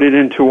then put it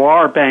into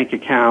our bank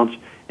accounts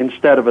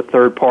instead of a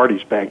third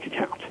party's bank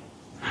account.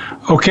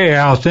 Okay,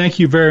 Al, thank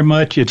you very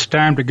much. It's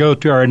time to go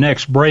to our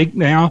next break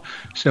now,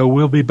 so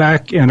we'll be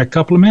back in a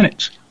couple of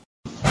minutes.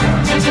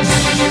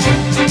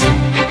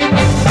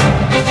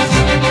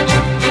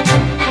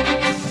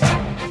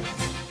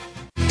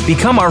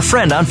 Become our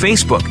friend on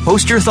Facebook.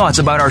 Post your thoughts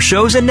about our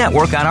shows and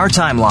network on our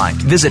timeline.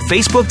 Visit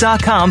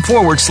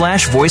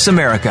Facebook.com/Voice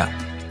America.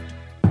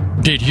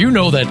 Did you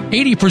know that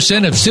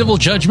 80% of civil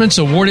judgments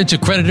awarded to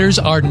creditors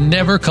are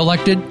never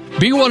collected?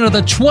 Be one of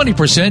the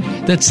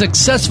 20% that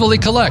successfully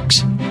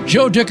collects.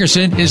 Joe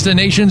Dickerson is the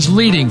nation's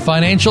leading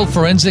financial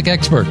forensic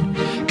expert.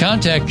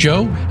 Contact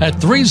Joe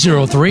at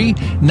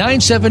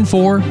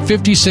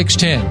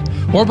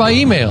 303-974-5610 or by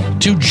email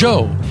to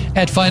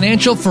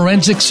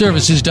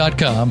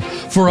joe@financialforensicservices.com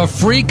for a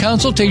free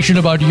consultation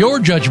about your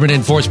judgment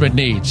enforcement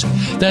needs.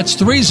 That's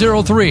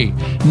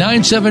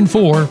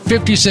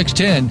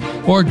 303-974-5610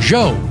 or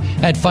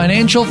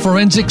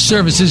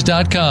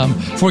joe@financialforensicservices.com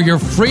for your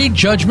free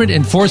judgment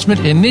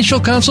enforcement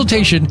initial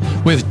consultation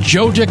with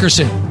Joe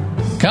Dickerson.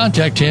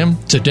 Contact him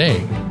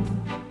today.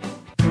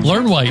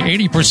 Learn why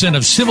 80%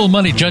 of civil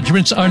money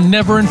judgments are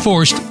never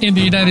enforced in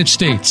the United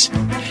States.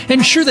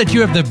 Ensure that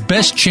you have the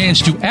best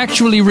chance to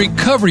actually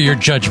recover your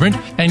judgment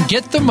and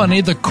get the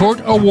money the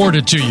court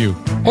awarded to you.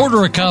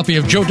 Order a copy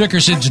of Joe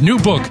Dickerson's new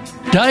book,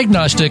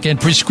 Diagnostic and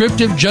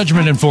Prescriptive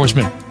Judgment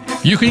Enforcement.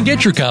 You can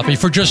get your copy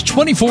for just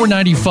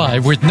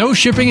 $24.95 with no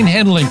shipping and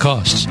handling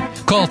costs.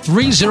 Call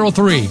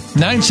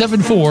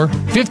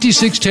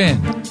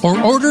 303-974-5610 or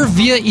order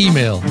via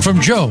email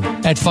from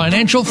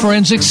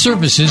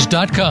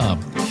joe@financialforensicservices.com.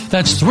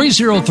 That's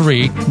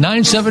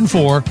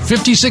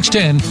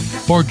 303-974-5610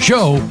 or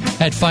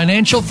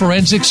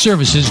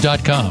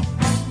joe@financialforensicservices.com.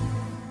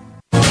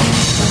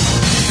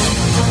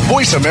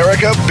 Voice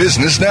America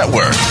Business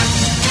Network,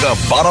 the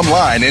bottom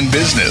line in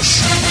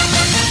business.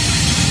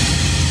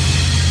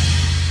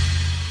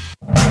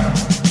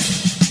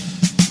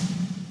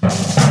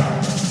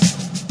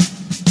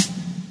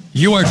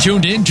 You are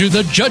tuned in to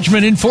the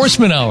Judgment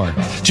Enforcement Hour.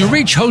 To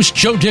reach host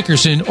Joe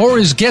Dickerson or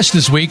his guest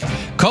this week,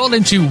 call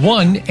into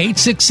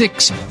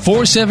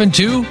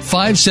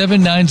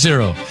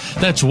 1-866-472-5790.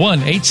 That's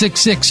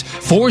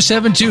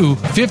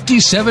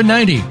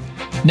 1-866-472-5790.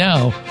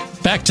 Now,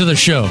 back to the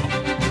show.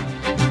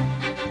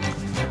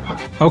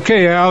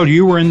 Okay, Al,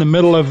 you were in the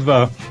middle of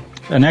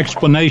an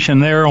explanation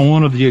there on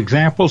one of the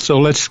examples, so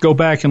let's go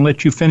back and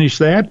let you finish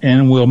that,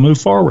 and we'll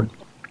move forward.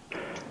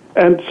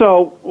 And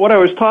so what I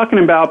was talking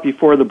about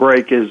before the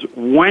break is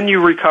when you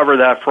recover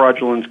that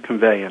fraudulent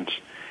conveyance,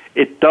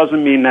 it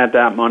doesn't mean that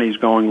money is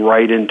going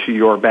right into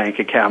your bank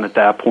account at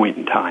that point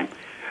in time.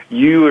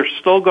 you are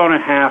still going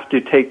to have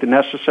to take the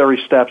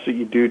necessary steps that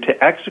you do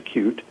to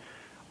execute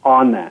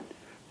on that.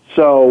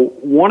 So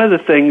one of the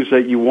things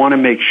that you want to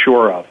make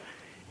sure of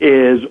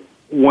is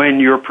when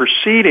you're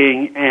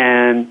proceeding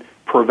and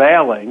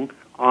prevailing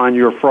on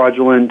your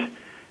fraudulent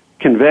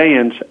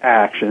conveyance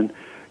action,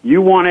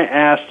 you want to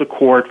ask the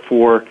court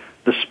for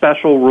the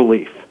special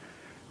relief.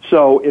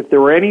 So if there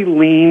were any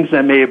liens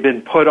that may have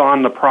been put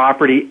on the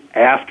property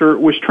after it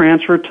was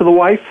transferred to the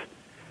wife,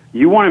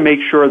 you want to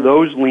make sure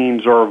those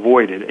liens are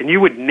avoided. And you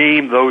would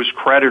name those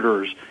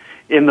creditors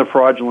in the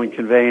fraudulent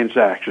conveyance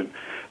action.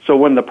 So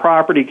when the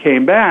property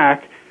came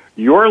back,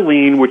 your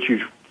lien, which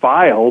you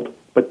filed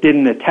but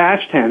didn't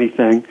attach to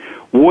anything,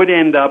 would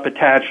end up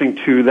attaching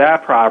to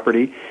that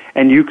property,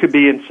 and you could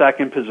be in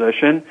second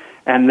position,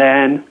 and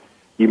then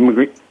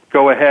you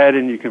go ahead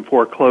and you can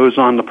foreclose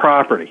on the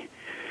property.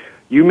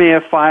 You may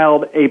have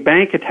filed a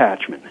bank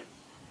attachment,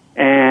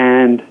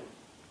 and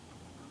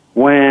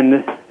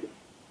when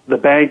the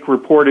bank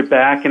reported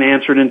back and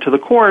answered into the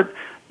court,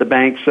 the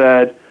bank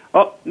said,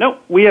 oh, no,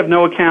 we have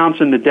no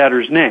accounts in the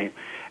debtor's name.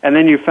 And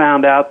then you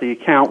found out the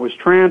account was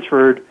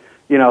transferred,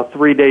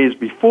 3 days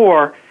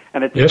before,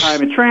 and at the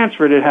time it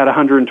transferred, it had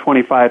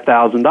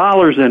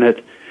 $125,000 in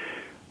it.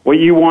 What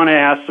you want to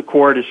ask the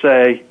court is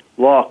say,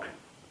 look,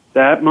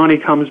 that money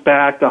comes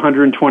back to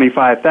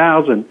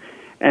 $125,000,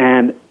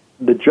 and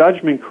the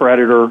judgment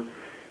creditor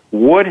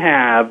would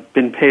have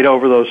been paid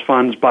over those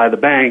funds by the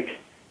bank.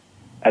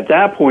 At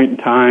that point in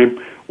time,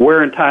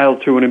 we're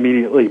entitled to an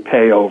immediately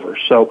pay over.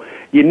 So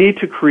you need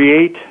to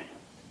create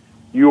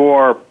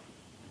your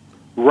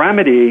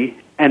remedy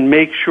and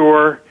make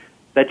sure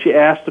that you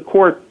ask the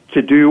court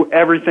to do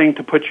everything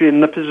to put you in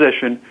the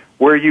position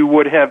where you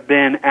would have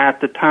been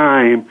at the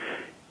time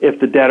if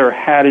the debtor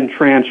hadn't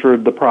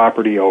transferred the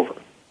property over.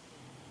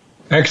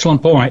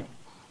 Excellent point.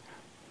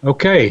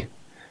 Okay,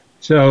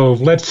 so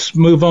let's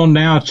move on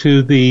now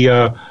to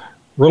the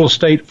real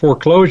estate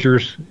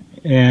foreclosures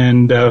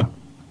and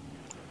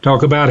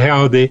talk about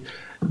how the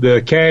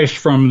cash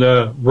from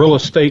the real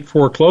estate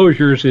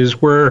foreclosures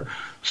is where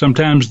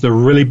sometimes the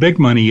really big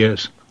money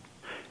is.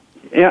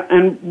 Yeah,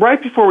 and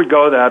right before we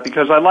go to that,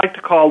 because I like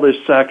to call this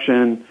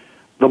section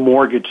the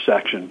mortgage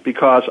section,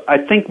 because I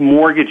think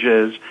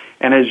mortgages,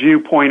 and as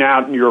you point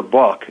out in your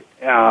book,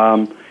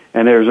 and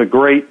there's a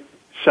great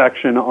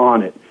section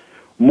on it,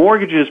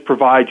 mortgages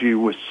provide you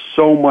with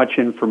so much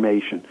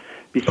information.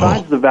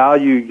 Besides the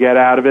value you get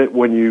out of it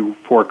when you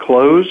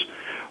foreclose,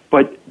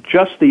 but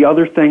just the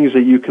other things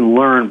that you can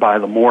learn by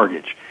the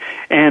mortgage.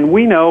 And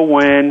we know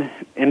when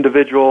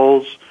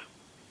individuals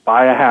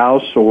buy a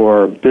house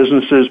or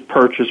businesses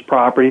purchase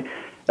property,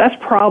 that's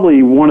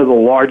probably one of the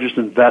largest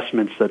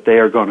investments that they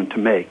are going to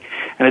make.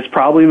 And it's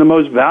probably the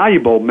most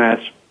valuable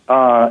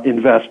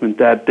investment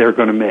that they're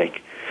going to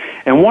make.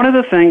 And one of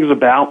the things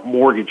about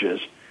mortgages,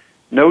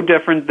 no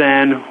different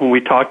than when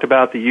we talked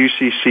about the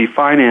UCC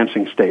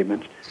financing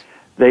statements,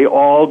 they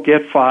all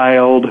get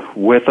filed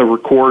with a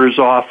recorder's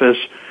office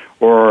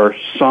or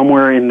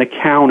somewhere in the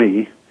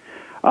county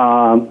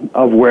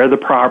of where the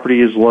property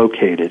is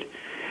located.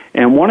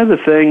 And one of the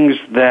things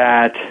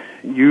that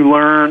you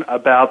learn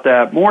about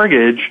that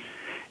mortgage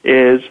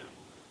is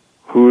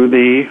who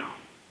the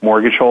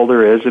mortgage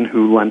holder is and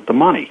who lent the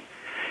money.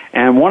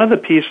 And one of the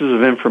pieces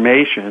of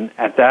information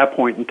at that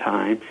point in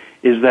time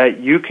is that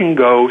you can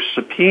go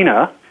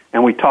subpoena,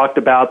 and we talked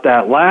about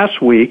that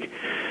last week,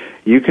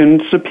 you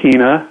can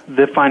subpoena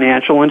the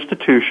financial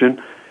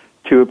institution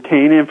to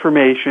obtain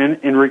information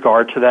in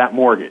regard to that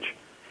mortgage.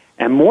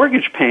 And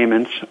mortgage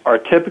payments are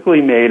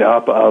typically made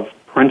up of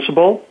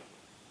principal,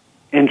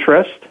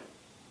 interest,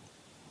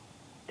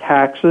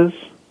 taxes,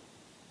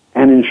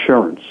 and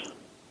insurance.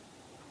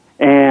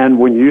 And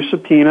when you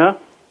subpoena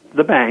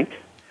the bank,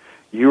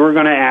 you are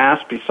going to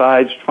ask,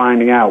 besides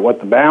finding out what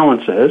the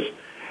balance is,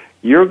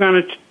 you're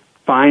going to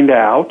find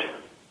out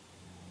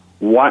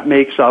what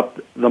makes up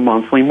the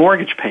monthly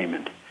mortgage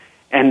payment.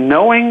 And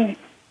knowing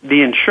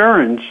the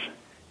insurance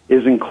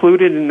is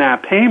included in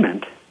that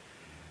payment,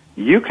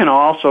 you can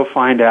also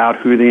find out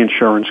who the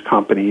insurance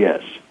company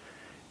is.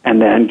 And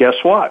then guess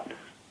what?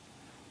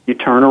 You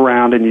turn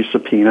around and you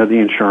subpoena the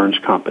insurance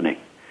company.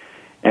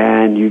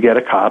 And you get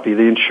a copy of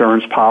the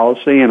insurance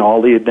policy and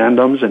all the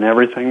addendums and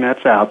everything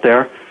that's out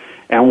there.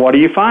 And what do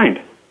you find?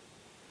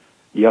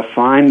 You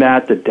find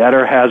that the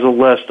debtor has a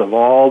list of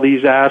all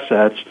these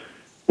assets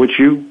which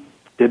you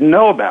didn't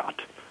know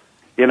about.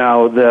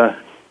 The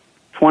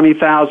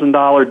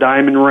 $20,000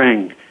 diamond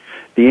ring,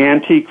 the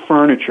antique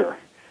furniture,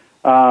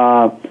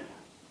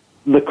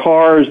 the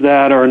cars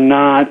that are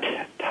not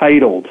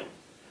titled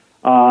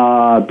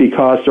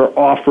because they're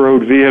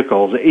off-road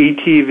vehicles,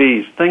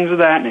 ATVs, things of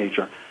that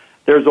nature.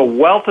 There's a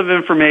wealth of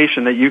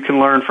information that you can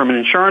learn from an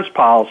insurance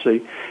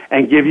policy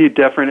and give you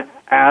different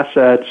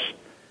assets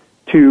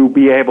to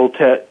be able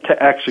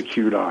to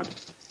execute on.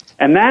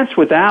 And that's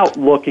without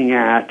looking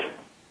at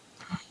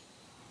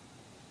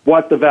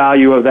what the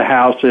value of the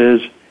house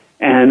is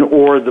and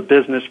or the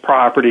business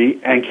property,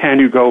 and can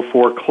you go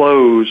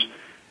foreclose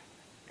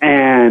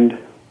and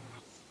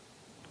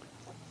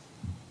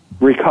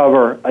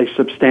recover a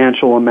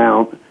substantial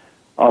amount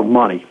of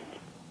money.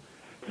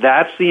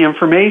 That's the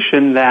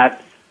information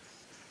that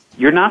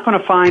you're not going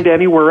to find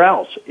anywhere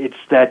else. It's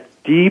that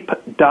deep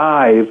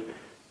dive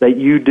that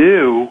you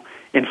do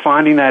in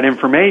finding that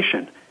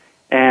information.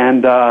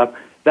 And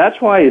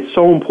that's why it's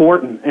so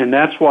important, and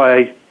that's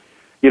why,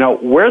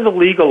 we're the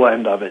legal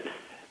end of it.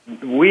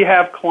 We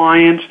have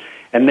clients,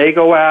 and they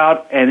go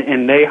out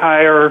and they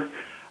hire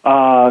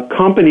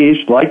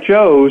companies like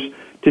Joe's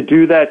to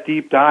do that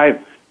deep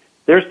dive.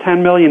 There's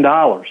 $10 million.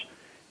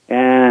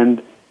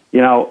 And,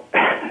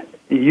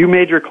 you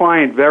made your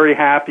client very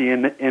happy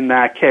in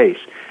that case.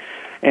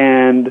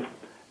 And,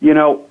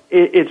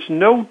 it's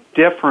no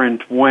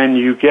different when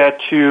you get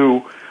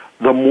to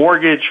the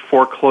mortgage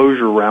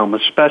foreclosure realm,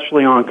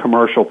 especially on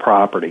commercial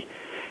property.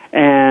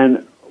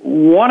 And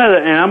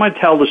I'm going to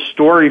tell the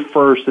story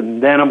first,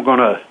 and then I'm going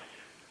to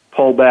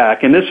pull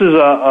back. And this is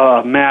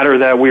a matter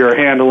that we are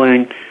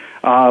handling.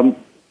 I'm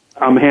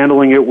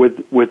handling it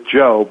with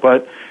Joe,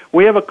 but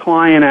we have a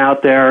client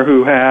out there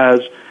who has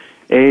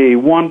a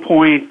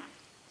 $1.2,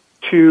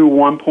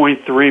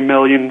 $1.3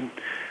 million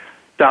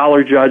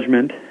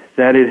judgment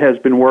that it has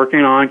been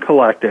working on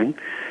collecting.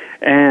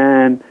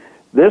 And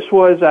this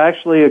was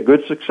actually a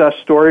good success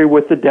story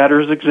with the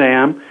debtor's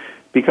exam,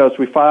 because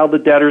we filed the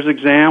debtor's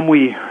exam,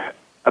 we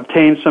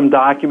obtained some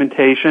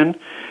documentation,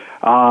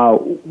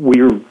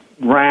 we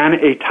ran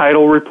a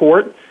title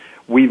report,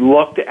 we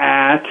looked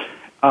at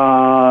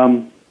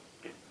the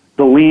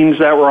liens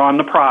that were on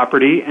the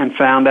property and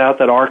found out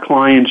that our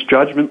client's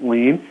judgment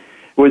lien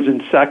was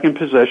in second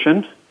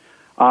position.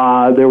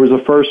 There was a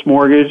first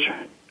mortgage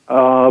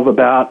of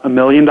about $1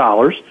 million.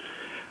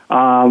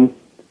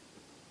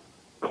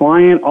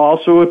 Client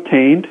also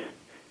obtained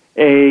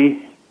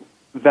a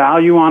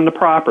value on the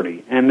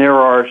property, and there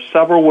are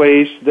several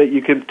ways that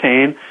you can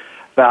obtain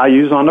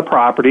values on the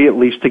property, at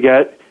least to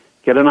get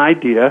an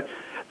idea.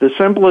 The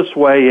simplest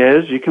way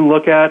is you can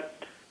look at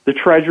the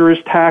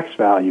treasurer's tax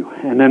value,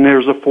 and then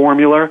there's a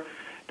formula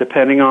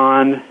depending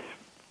on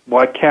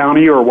what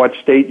county or what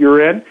state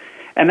you're in,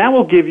 and that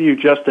will give you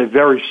just a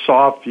very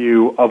soft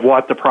view of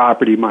what the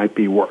property might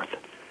be worth.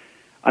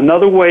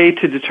 Another way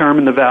to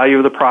determine the value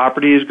of the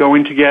property is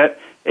going to get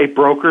a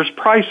broker's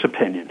price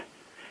opinion.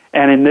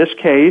 And in this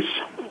case,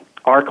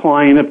 our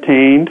client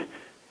obtained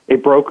a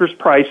broker's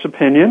price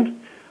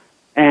opinion,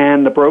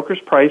 and the broker's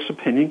price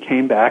opinion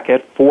came back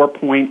at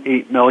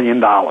 $4.8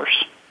 million.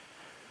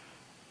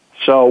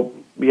 So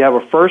we have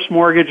a first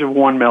mortgage of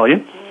 $1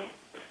 million.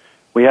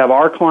 We have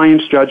our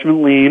client's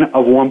judgment lien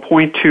of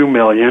 $1.2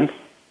 million.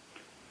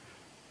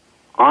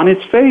 On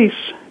its face,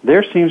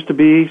 there seems to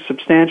be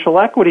substantial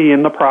equity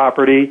in the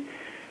property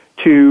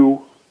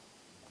to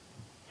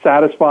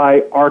satisfy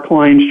our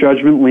client's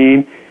judgment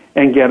lien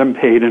and get them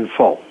paid in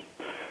full.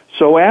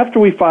 So after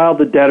we filed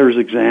the debtor's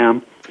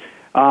exam,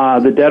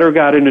 the debtor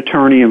got an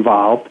attorney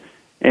involved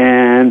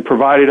and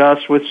provided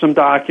us with some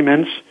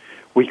documents.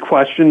 We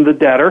questioned the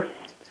debtor,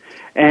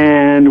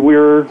 and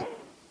we're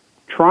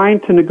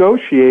trying to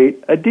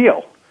negotiate a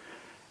deal.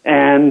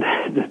 And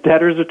the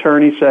debtor's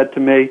attorney said to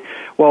me,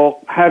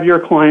 well, have your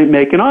client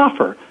make an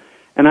offer.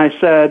 And I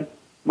said,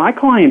 my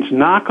client's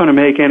not going to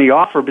make any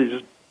offer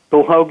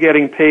below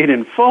getting paid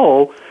in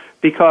full,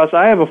 because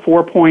I have a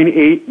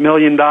 $4.8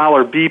 million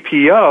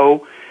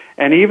BPO,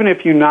 and even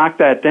if you knock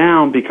that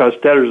down, because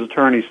debtor's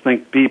attorneys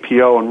think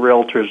BPO and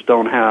realtors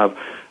don't have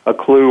a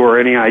clue or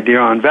any idea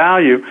on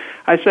value,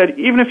 I said,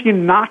 even if you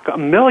knock $1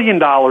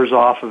 million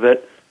off of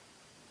it,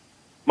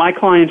 my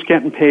client's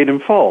getting paid in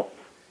full.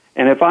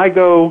 And if I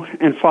go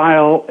and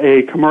file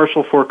a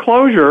commercial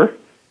foreclosure,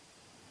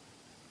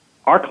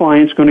 our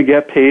client's going to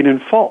get paid in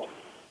full.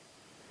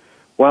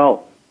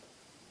 Well,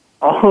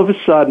 all of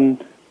a sudden,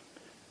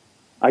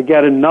 I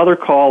get another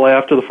call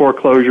after the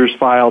foreclosure is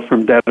filed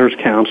from debtor's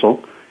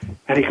counsel,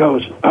 and he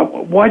goes,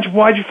 why'd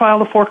you file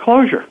the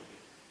foreclosure?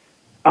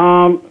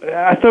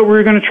 I thought we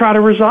were going to try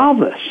to resolve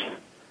this.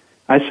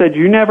 I said,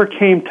 you never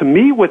came to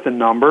me with a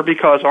number,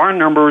 because our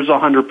number is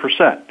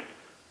 100%,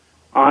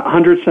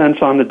 100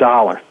 cents on the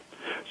dollar.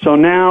 So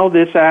now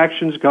this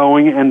action's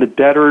going, and the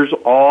debtor's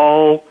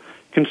all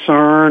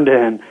concerned,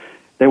 and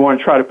they want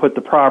to try to put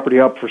the property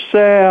up for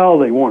sale.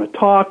 They want to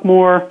talk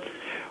more.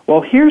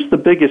 Well, here's the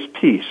biggest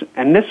piece,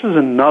 and this is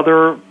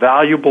another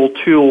valuable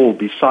tool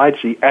besides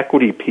the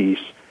equity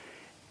piece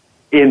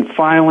in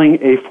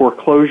filing a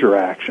foreclosure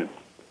action.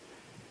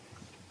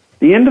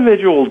 The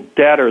individual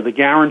debtor, the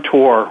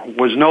guarantor,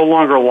 was no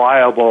longer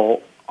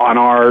liable in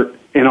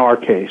our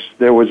case.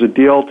 There was a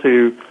deal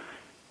to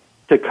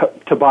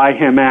buy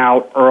him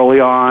out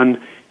early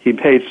on. He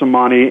paid some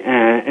money,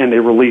 and they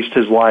released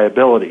his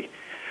liability.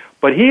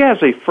 But he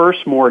has a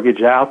first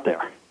mortgage out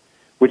there,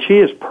 which he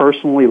is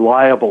personally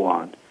liable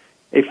on,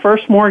 a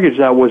first mortgage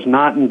that was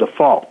not in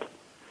default.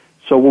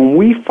 So when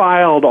we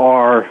filed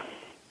our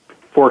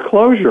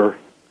foreclosure,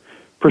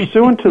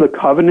 pursuant to the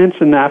covenants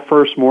in that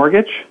first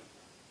mortgage,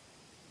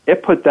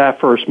 it put that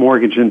first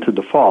mortgage into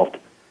default,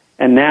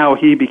 and now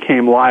he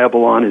became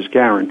liable on his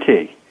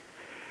guarantee.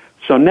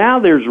 So now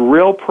there's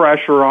real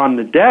pressure on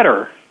the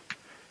debtor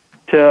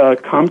to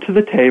come to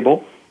the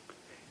table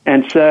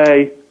and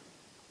say,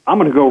 I'm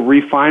going to go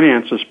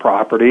refinance this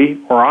property,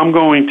 or I'm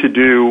going to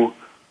do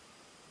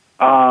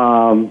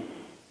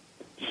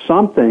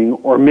something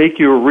or make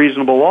you a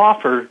reasonable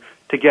offer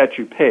to get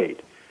you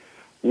paid.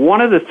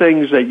 One of the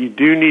things that you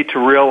do need to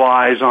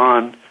realize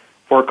on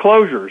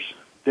foreclosures,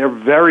 they're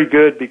very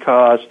good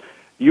because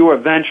you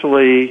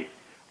eventually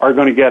are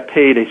going to get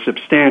paid a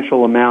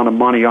substantial amount of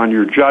money on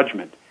your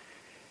judgment,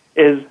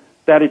 is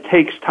that it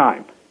takes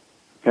time,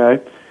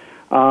 okay?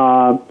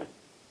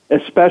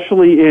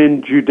 Especially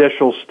in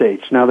judicial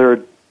states. Now, there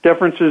are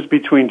differences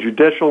between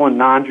judicial and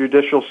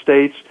non-judicial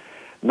states.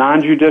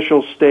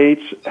 Non-judicial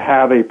states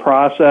have a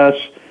process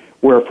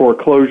where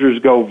foreclosures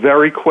go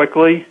very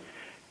quickly.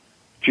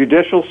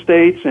 Judicial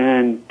states,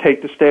 and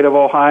take the state of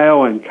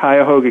Ohio and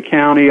Cuyahoga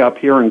County up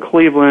here in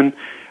Cleveland,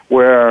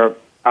 where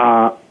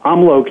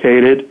I'm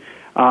located,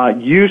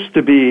 used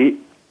to be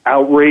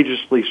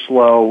outrageously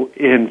slow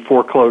in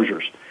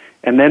foreclosures.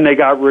 And then they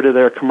got rid of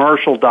their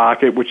commercial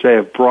docket, which they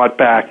have brought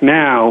back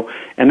now,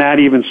 and that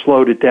even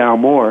slowed it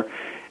down more.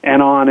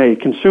 And on a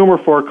consumer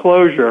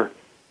foreclosure,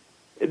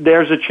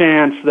 there's a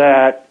chance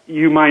that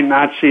you might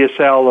not see a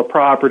sale of the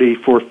property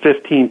for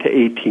 15 to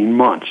 18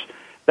 months.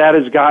 That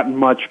has gotten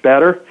much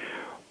better,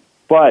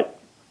 but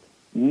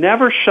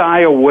never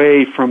shy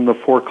away from the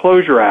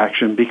foreclosure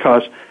action,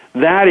 because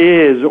that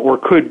is or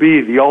could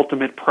be the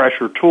ultimate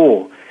pressure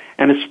tool.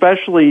 And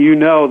especially, you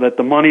know that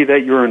the money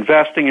that you're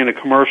investing in a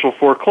commercial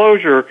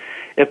foreclosure,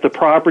 if the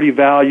property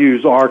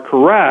values are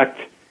correct,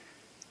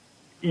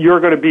 you're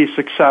going to be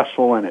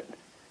successful in it.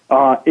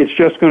 It's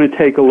just going to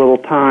take a little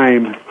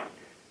time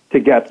to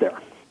get there.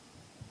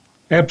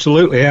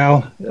 Absolutely,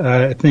 Al.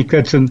 I think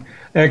that's an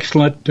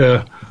excellent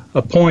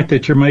a point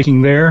that you're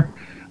making there.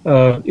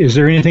 Is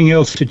there anything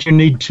else that you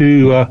need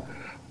to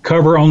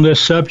cover on this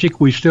subject?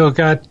 We've still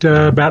got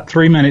about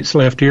 3 minutes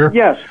left here.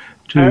 Yes.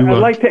 I'd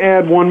like to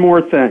add one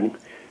more thing.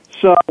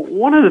 So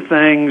one of the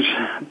things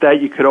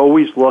that you could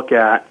always look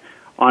at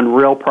on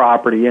real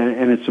property,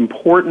 and it's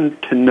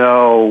important to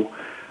know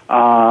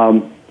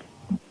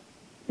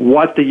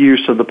what the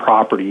use of the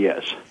property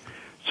is.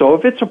 So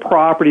if it's a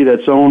property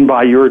that's owned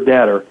by your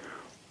debtor,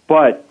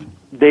 but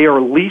they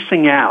are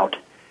leasing out,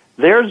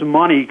 there's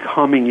money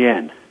coming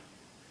in,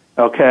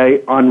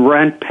 okay, on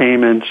rent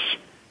payments,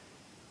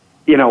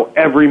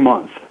 every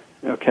month,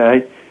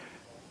 okay?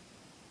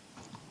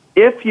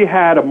 If you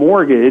had a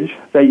mortgage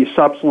that you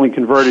subsequently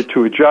converted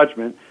to a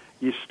judgment,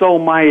 you still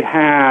might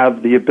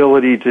have the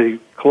ability to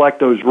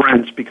collect those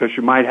rents because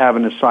you might have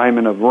an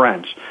assignment of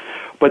rents.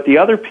 But the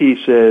other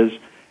piece is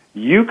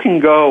you can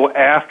go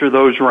after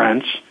those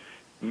rents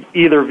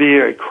either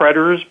via a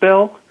creditor's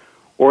bill,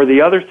 or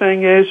the other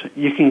thing is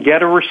you can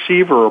get a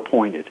receiver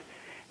appointed.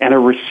 And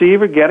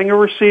getting a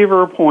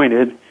receiver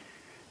appointed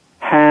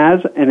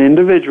has an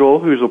individual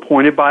who's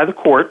appointed by the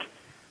court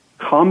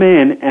come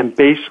in and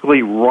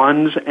basically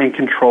runs and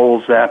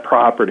controls that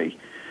property.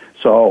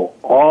 So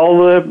all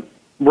the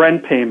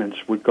rent payments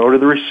would go to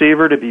the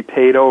receiver to be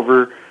paid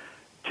over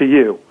to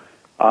you.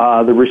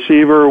 The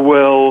receiver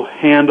will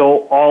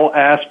handle all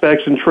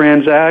aspects and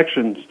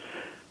transactions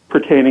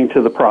pertaining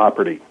to the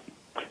property.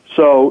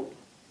 So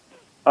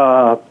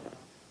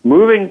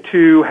moving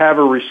to have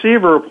a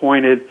receiver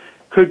appointed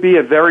could be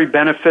a very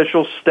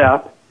beneficial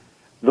step.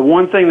 The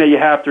one thing that you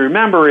have to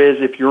remember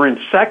is if you're in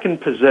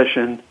second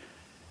position,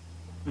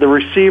 the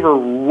receiver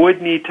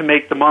would need to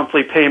make the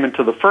monthly payment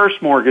to the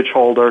first mortgage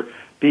holder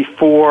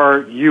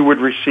before you would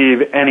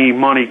receive any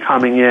money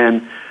coming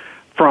in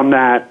from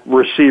that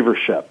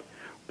receivership.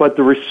 But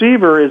the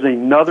receiver is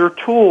another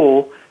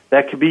tool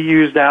that could be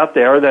used out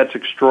there that's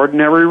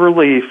extraordinary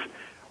relief,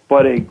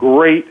 but a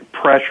great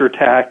pressure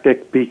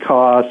tactic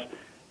because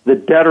the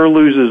debtor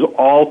loses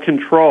all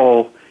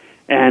control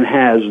and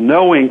has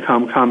no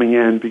income coming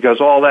in because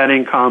all that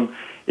income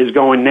is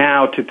going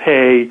now to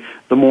pay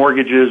the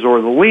mortgages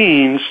or the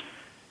liens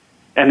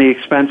and the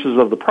expenses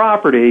of the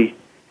property,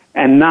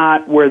 and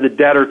not where the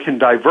debtor can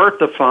divert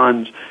the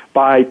funds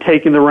by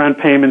taking the rent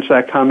payments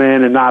that come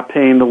in and not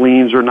paying the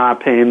liens or not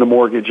paying the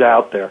mortgage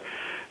out there.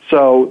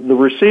 So the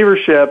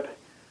receivership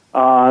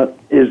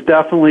is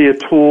definitely a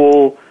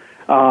tool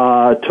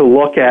to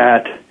look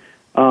at.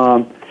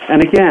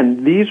 And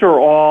again, these are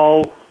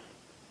all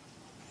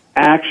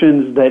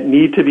actions that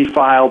need to be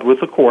filed with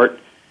the court.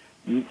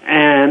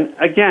 And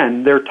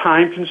again, they're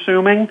time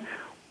consuming,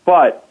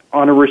 but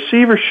on a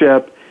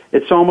receivership,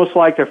 it's almost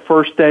like a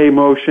first day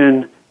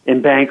motion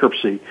in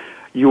bankruptcy.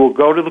 You will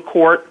go to the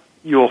court,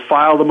 you will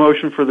file the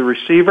motion for the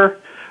receiver,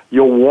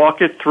 you'll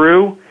walk it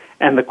through,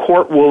 and the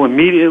court will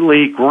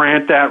immediately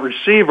grant that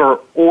receiver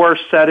or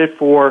set it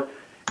for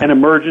an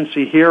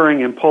emergency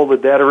hearing and pull the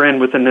debtor in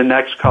within the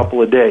next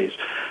couple of days.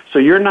 So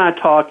you're not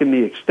talking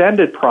the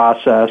extended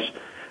process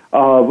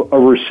of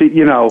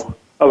of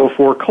a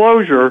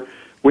foreclosure,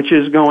 which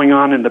is going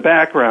on in the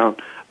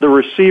background. The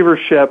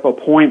receivership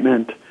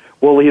appointment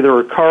will either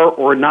occur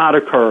or not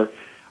occur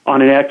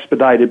on an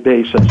expedited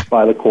basis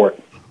by the court.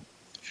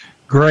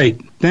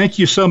 Great. Thank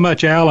you so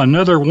much, Al.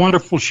 Another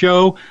wonderful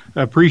show.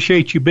 I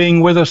appreciate you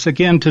being with us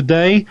again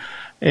today.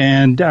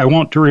 And I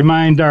want to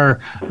remind our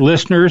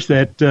listeners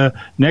that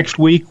next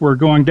week we're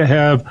going to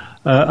have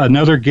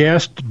another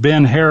guest,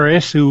 Ben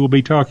Harris, who will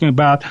be talking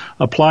about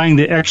applying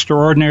the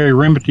extraordinary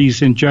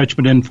remedies in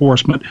judgment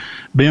enforcement.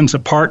 Ben's a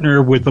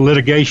partner with the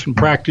litigation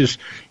practice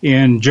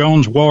in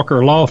Jones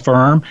Walker Law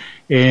Firm,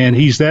 and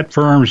he's that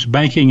firm's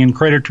banking and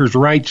creditors'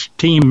 rights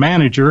team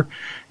manager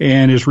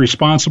and is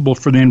responsible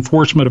for the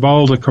enforcement of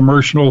all the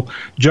commercial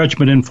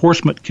judgment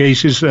enforcement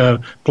cases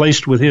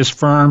placed with his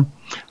firm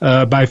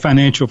by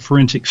Financial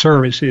Forensic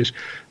Services.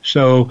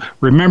 So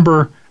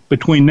remember,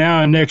 between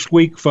now and next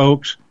week,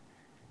 folks,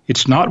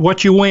 it's not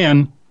what you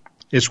win,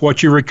 it's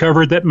what you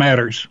recover that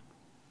matters.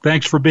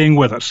 Thanks for being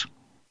with us.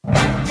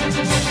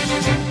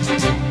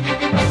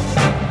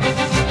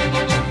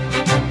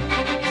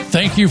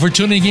 Thank you for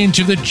tuning in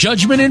to the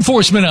Judgment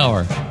Enforcement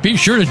Hour. Be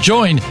sure to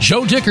join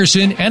Joe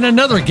Dickerson and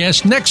another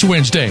guest next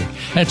Wednesday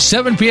at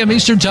 7 p.m.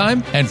 Eastern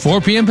Time and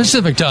 4 p.m.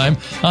 Pacific Time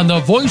on the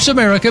Voice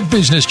America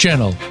Business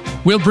Channel.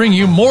 We'll bring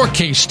you more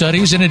case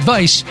studies and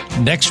advice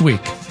next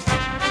week.